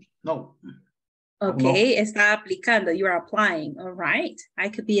 No, no. Okay, no. Está aplicando. You're applying. All right. I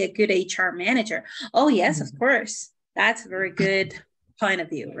could be a good HR manager. Oh, yes, of course. That's a very good point of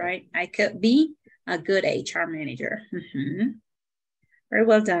view, right? I could be a good HR manager. Very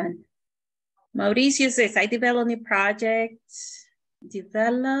well done. Mauricio says, I develop new projects.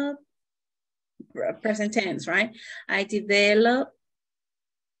 Develop, present tense, right? I develop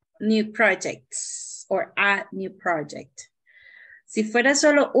new projects or add new project. Si fuera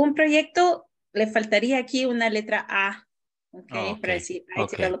solo un proyecto, le faltaría aquí una letra A. Okay, para decir, I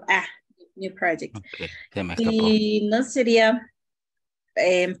develop a new project. Okay. Se me escapó. Y no sería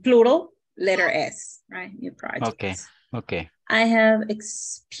en plural, letter S, right? New project. Okay, okay. I have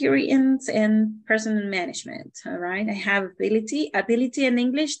experience in personal management, all right? I have ability. Ability in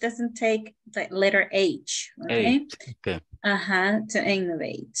English doesn't take the letter H, okay? Okay. To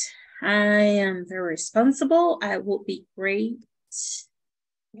innovate. I am very responsible. I will be great.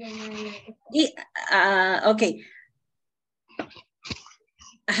 Okay.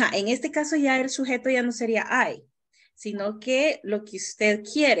 En este caso ya el sujeto ya no sería I, sino que lo que usted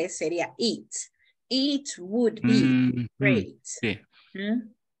quiere sería it. It would be great. Sí.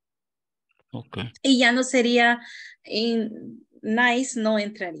 Okay. Y ya no sería nice, no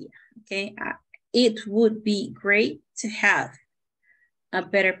entraría. Okay. It would be great to have a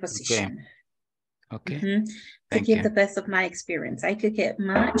better position. Okay. To give the best of my experience. I could get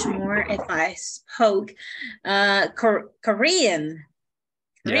much more if I spoke Korean.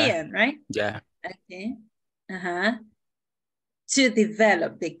 Korean, right? Yeah. Okay. To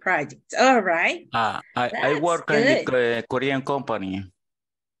develop big projects. All right. I work in the Korean company.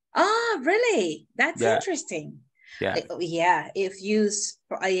 Oh, really? That's interesting. Yeah. Yeah. If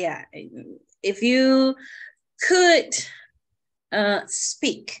you could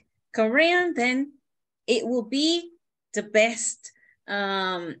speak Korean, then it will be the best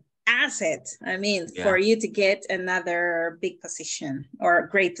asset. I mean, for you to get another big position or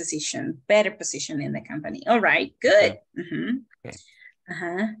great position, better position in the company. All right, good. Okay.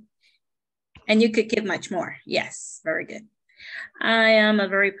 And you could give much more. Yes, very good. I am a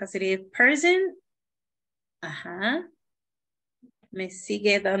very positive person. Me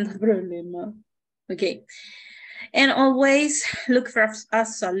sigue dando problema. Okay. And always look for a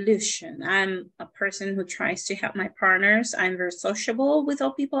solution. I'm a person who tries to help my partners. I'm very sociable with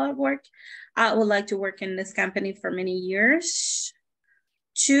all people at work. I would like to work in this company for many years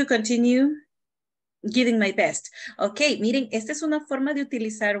to continue giving my best. Ok, miren, esta es una forma de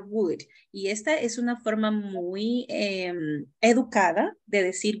utilizar would. Y esta es una forma muy educada de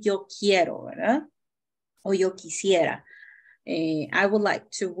decir yo quiero, ¿verdad? O yo quisiera. I would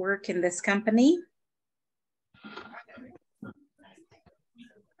like to work in this company.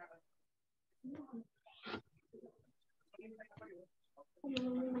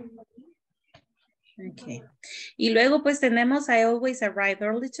 Okay. Y luego pues tenemos, I always arrive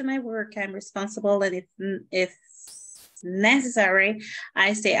early to my work. I'm responsible, and if necessary,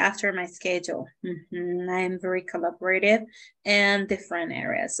 I stay after my schedule. I'm very collaborative in different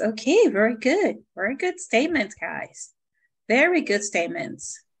areas. Okay, very good. Very good statements, guys. Very good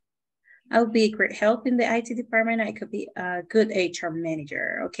statements. I would be a great help in the IT department. I could be a good HR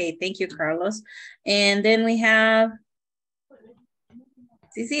manager. Okay, thank you, Carlos. And then we have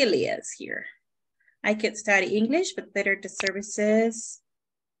Cecilia's here. I could study English, but better the services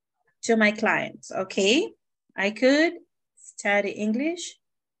to my clients. Okay, I could study English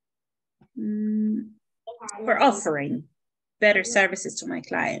for offering better services to my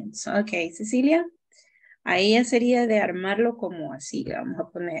clients. Okay, Cecilia. Ahí ya sería de armarlo como así. Vamos a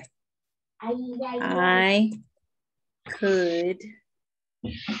poner. I could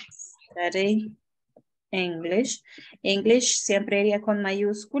study English. English siempre iría con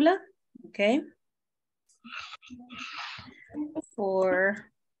mayúscula. Okay.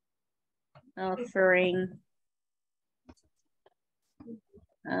 For offering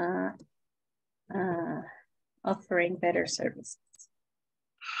offering better services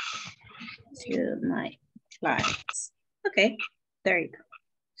to my clients. Okay, there you go.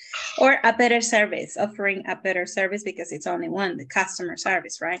 Or a better service, offering a better service because it's only one, the customer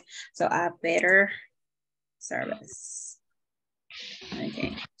service, right? So a better service.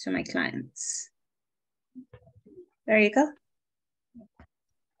 Okay, to my clients. There you go.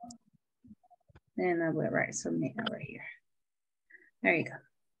 And I will write something over here. There you go.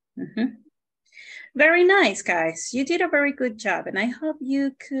 Very nice, guys. You did a very good job, and I hope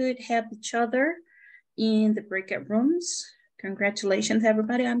you could help each other in the breakout rooms. Congratulations,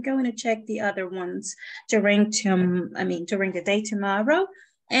 everybody. I'm going to check the other ones during the day tomorrow.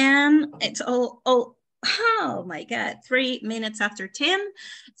 And it's oh my God, 3 minutes after 10.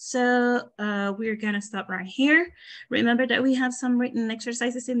 So we're gonna stop right here. Remember that we have some written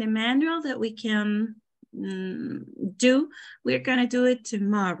exercises in the manual that we can do. We're gonna do it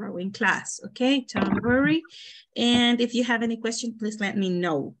tomorrow in class, okay? Don't worry. And if you have any questions, please let me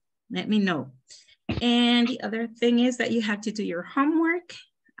know. Let me know. And the other thing is that you have to do your homework.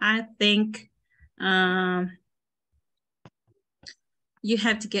 I think you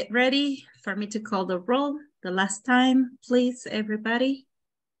have to get ready for me to call the roll the last time. Please, everybody,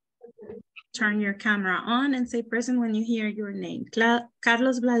 turn your camera on and say present when you hear your name.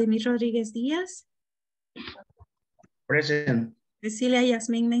 Carlos Vladimir Rodriguez Diaz. Present. Cecilia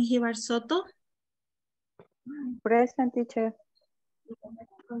Yasmin Menjivar Soto. Present, teacher.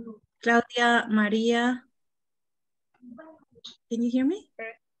 Claudia Maria. Can you hear me?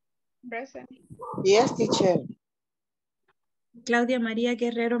 Present. Yes, teacher. Claudia Maria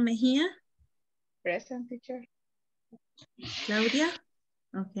Guerrero Mejía. Present, teacher. Claudia?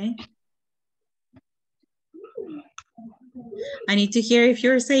 Okay. I need to hear if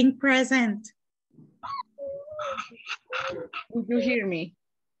you're saying present. Did you hear me?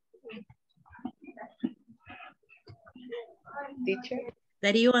 Teacher?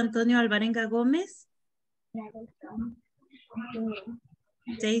 Darío Antonio Alvarenga Gómez.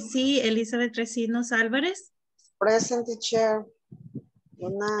 Daisy Elizabeth Recinos Álvarez. Present, teacher.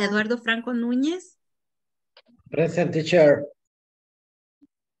 Eduardo Franco Núñez. Present, teacher.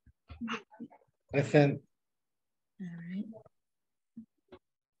 Present. All right.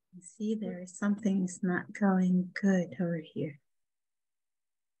 See, there is something's not going good over here.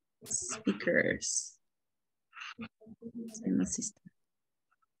 Speakers. Same system.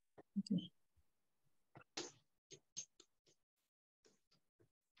 Okay.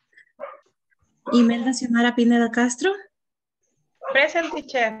 Imelda Xiomara Pineda Castro. Present,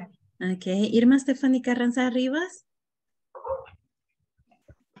 teacher. Okay. Irma Stephanie Carranza Rivas.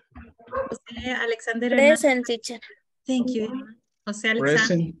 José Alexander Present, teacher. Thank you, Irma. José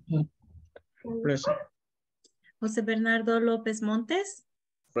Alexander. Present. José Bernardo López Montes.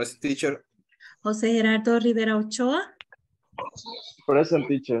 Present, teacher. José Gerardo Rivera Ochoa. Present,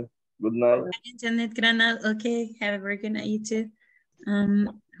 teacher. Good night. Janet Granado. Okay, have a very good night, you too.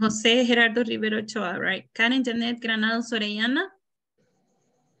 José Gerardo Rivera Ochoa, right? Karen Janet Granado Sorellana.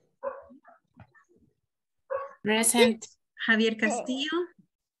 Present. Javier Castillo.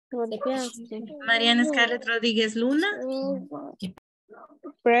 Mariana Scarlett Rodríguez Luna.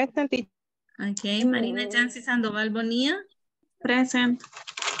 Present. Okay, Marina Yancy Sandoval Bonilla. Present.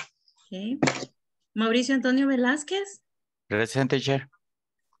 Okay. Mauricio Antonio Velázquez. Present, teacher.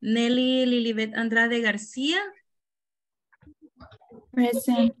 Nelly Lilibet Andrade García.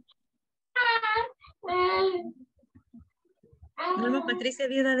 Present. Norma Patricia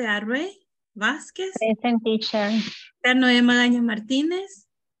Viuda de Arrué Vázquez. Present, teacher. Noé Magaña Martínez.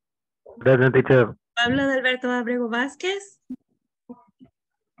 Present, teacher. Pablo Alberto Abrego Vázquez.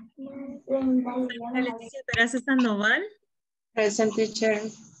 Leticia Peraza Sandoval. Present, teacher.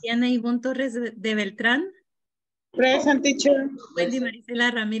 Diana Ivonne Torres de Beltrán. Present, teacher. Wendy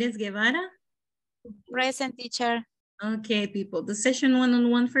Marisela Ramírez Guevara. Present, teacher. Okay, people. The session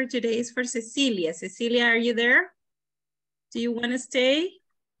one-on-one for today is for Cecilia. Cecilia, are you there? Do you want to stay?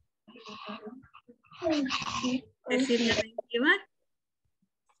 Cecilia Menjivar.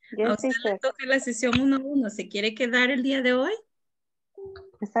 Yes, ¿A usted le toca la sesión 1-1? ¿Se quiere quedar el día de hoy?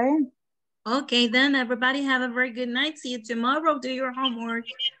 Está bien. Okay, then everybody have a very good night. See you tomorrow. Do your homework.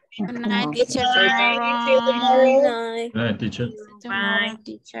 Good night, teacher. Good night. Good night, teacher. Bye.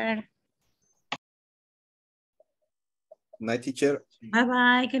 Teacher. Night, teacher.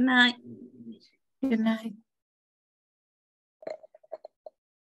 Bye-bye. Good night. Good night.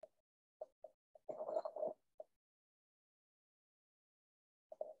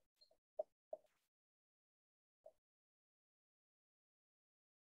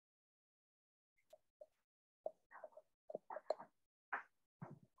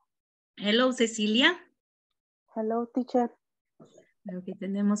 Hello, Cecilia. Hello, teacher. Creo que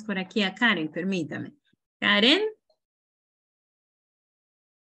tenemos por aquí a Karen, permítame. Karen.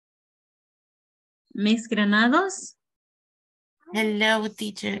 Miss Granados. Hello,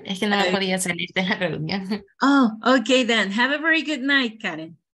 teacher. Es que no me podía salir de la reunión. Oh, okay then. Have a very good night,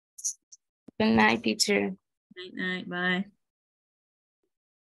 Karen. Good night, teacher. Night, night, bye.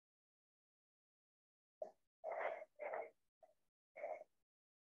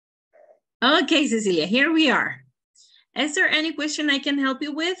 Okay, Cecilia, here we are. Is there any question I can help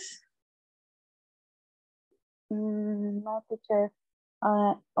you with? No, teacher.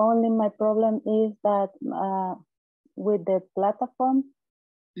 Only my problem is that with the platform,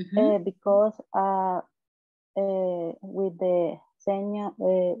 because with the seña,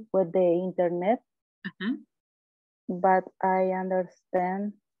 with the internet, but I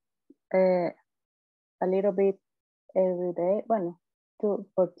understand a little bit every day. Bueno,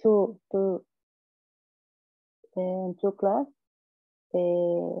 for two class.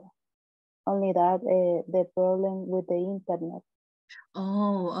 Only that the problem with the internet.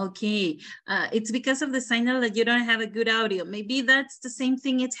 Oh, okay. It's because of the signal that you don't have a good audio. Maybe that's the same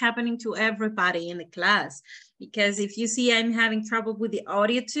thing it's happening to everybody in the class. Because if you see, I'm having trouble with the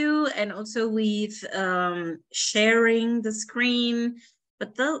audio too, and also with sharing the screen.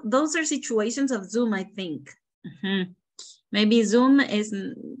 But those are situations of Zoom, I think. Maybe Zoom is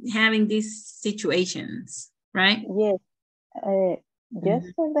having these situations, right? Yes.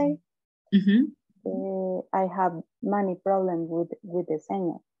 Yesterday, I have many problems with the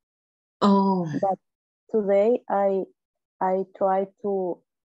signal. Oh. But today I try to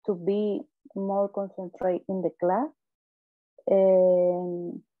be more concentrated in the class,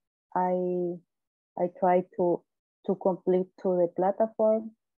 and I try to complete to the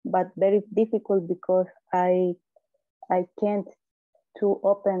platform, but very difficult because I can't to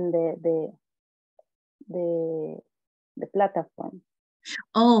open the platform.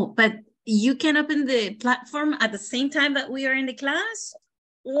 Oh, but you can open the platform at the same time that we are in the class,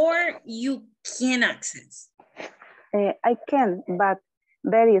 or you can access? I can, but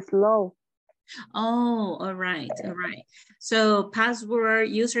very slow. Oh, all right, all right. So password,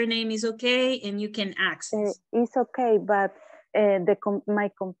 username is okay, and you can access. It's okay, but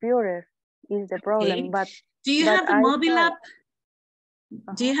my computer is the problem. Okay. But do you have the mobile app?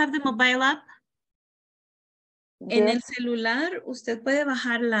 Do you have the mobile app? En el celular, usted puede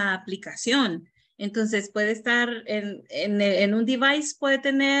bajar la aplicación. Entonces puede estar en un device, puede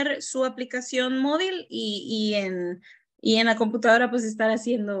tener su aplicación móvil y en la computadora pues estar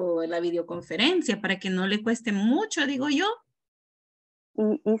haciendo la videoconferencia para que no le cueste mucho, digo yo.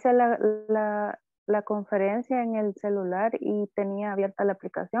 Y hice la conferencia en el celular y tenía abierta la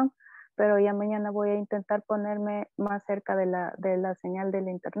aplicación, pero ya mañana voy a intentar ponerme más cerca de la señal del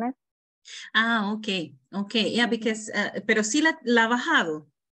internet. Ah, ok, yeah, because, pero sí la ha bajado.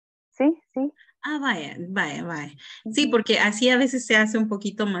 Sí, sí. Ah, vaya. Sí, porque así a veces se hace un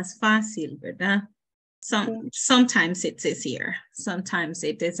poquito más fácil, ¿verdad? Sometimes it's easier. Sometimes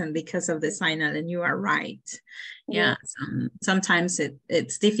it isn't because of the signal, and you are right. Yeah, sometimes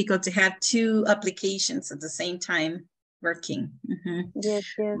it's difficult to have two applications at the same time working.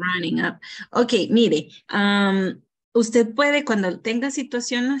 Yes. Running up. Ok, mire, usted puede, cuando tenga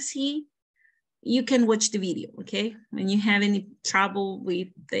situación así, you can watch the video, okay? When you have any trouble with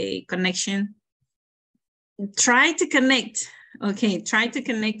the connection, try to connect, okay? Try to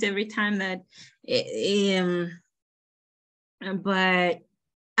connect every time that, but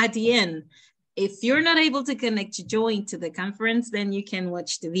at the end, if you're not able to connect to join to the conference, then you can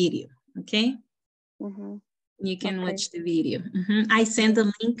watch the video, okay? You can watch the video. I sent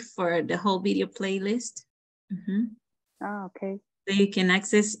a link for the whole video playlist. Ah, okay. So you can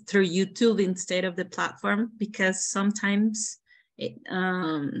access through YouTube instead of the platform, because sometimes it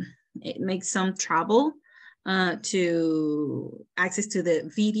makes some trouble to access to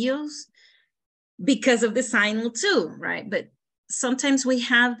the videos because of the signal too, right? But sometimes we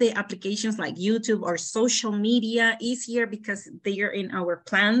have the applications like YouTube or social media easier because they are in our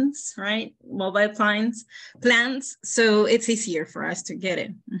plans, right? Mobile plans. So it's easier for us to get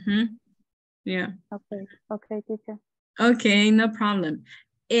it. Yeah. Okay, teacher. Okay, no problem.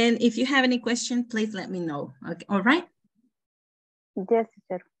 And if you have any question, please let me know. Okay, all right? Yes,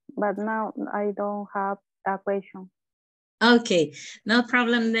 teacher. But now I don't have a question. Okay, no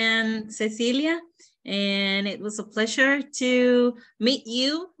problem then, Cecilia. And it was a pleasure to meet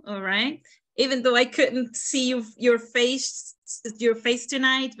you, all right? Even though I couldn't see your face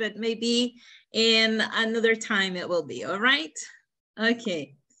tonight, but maybe in another time it will be, all right?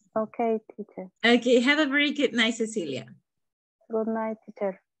 Okay. Okay, teacher. Okay, have a very good night, Cecilia. Good night,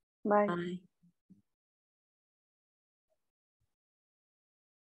 teacher. Bye. Bye.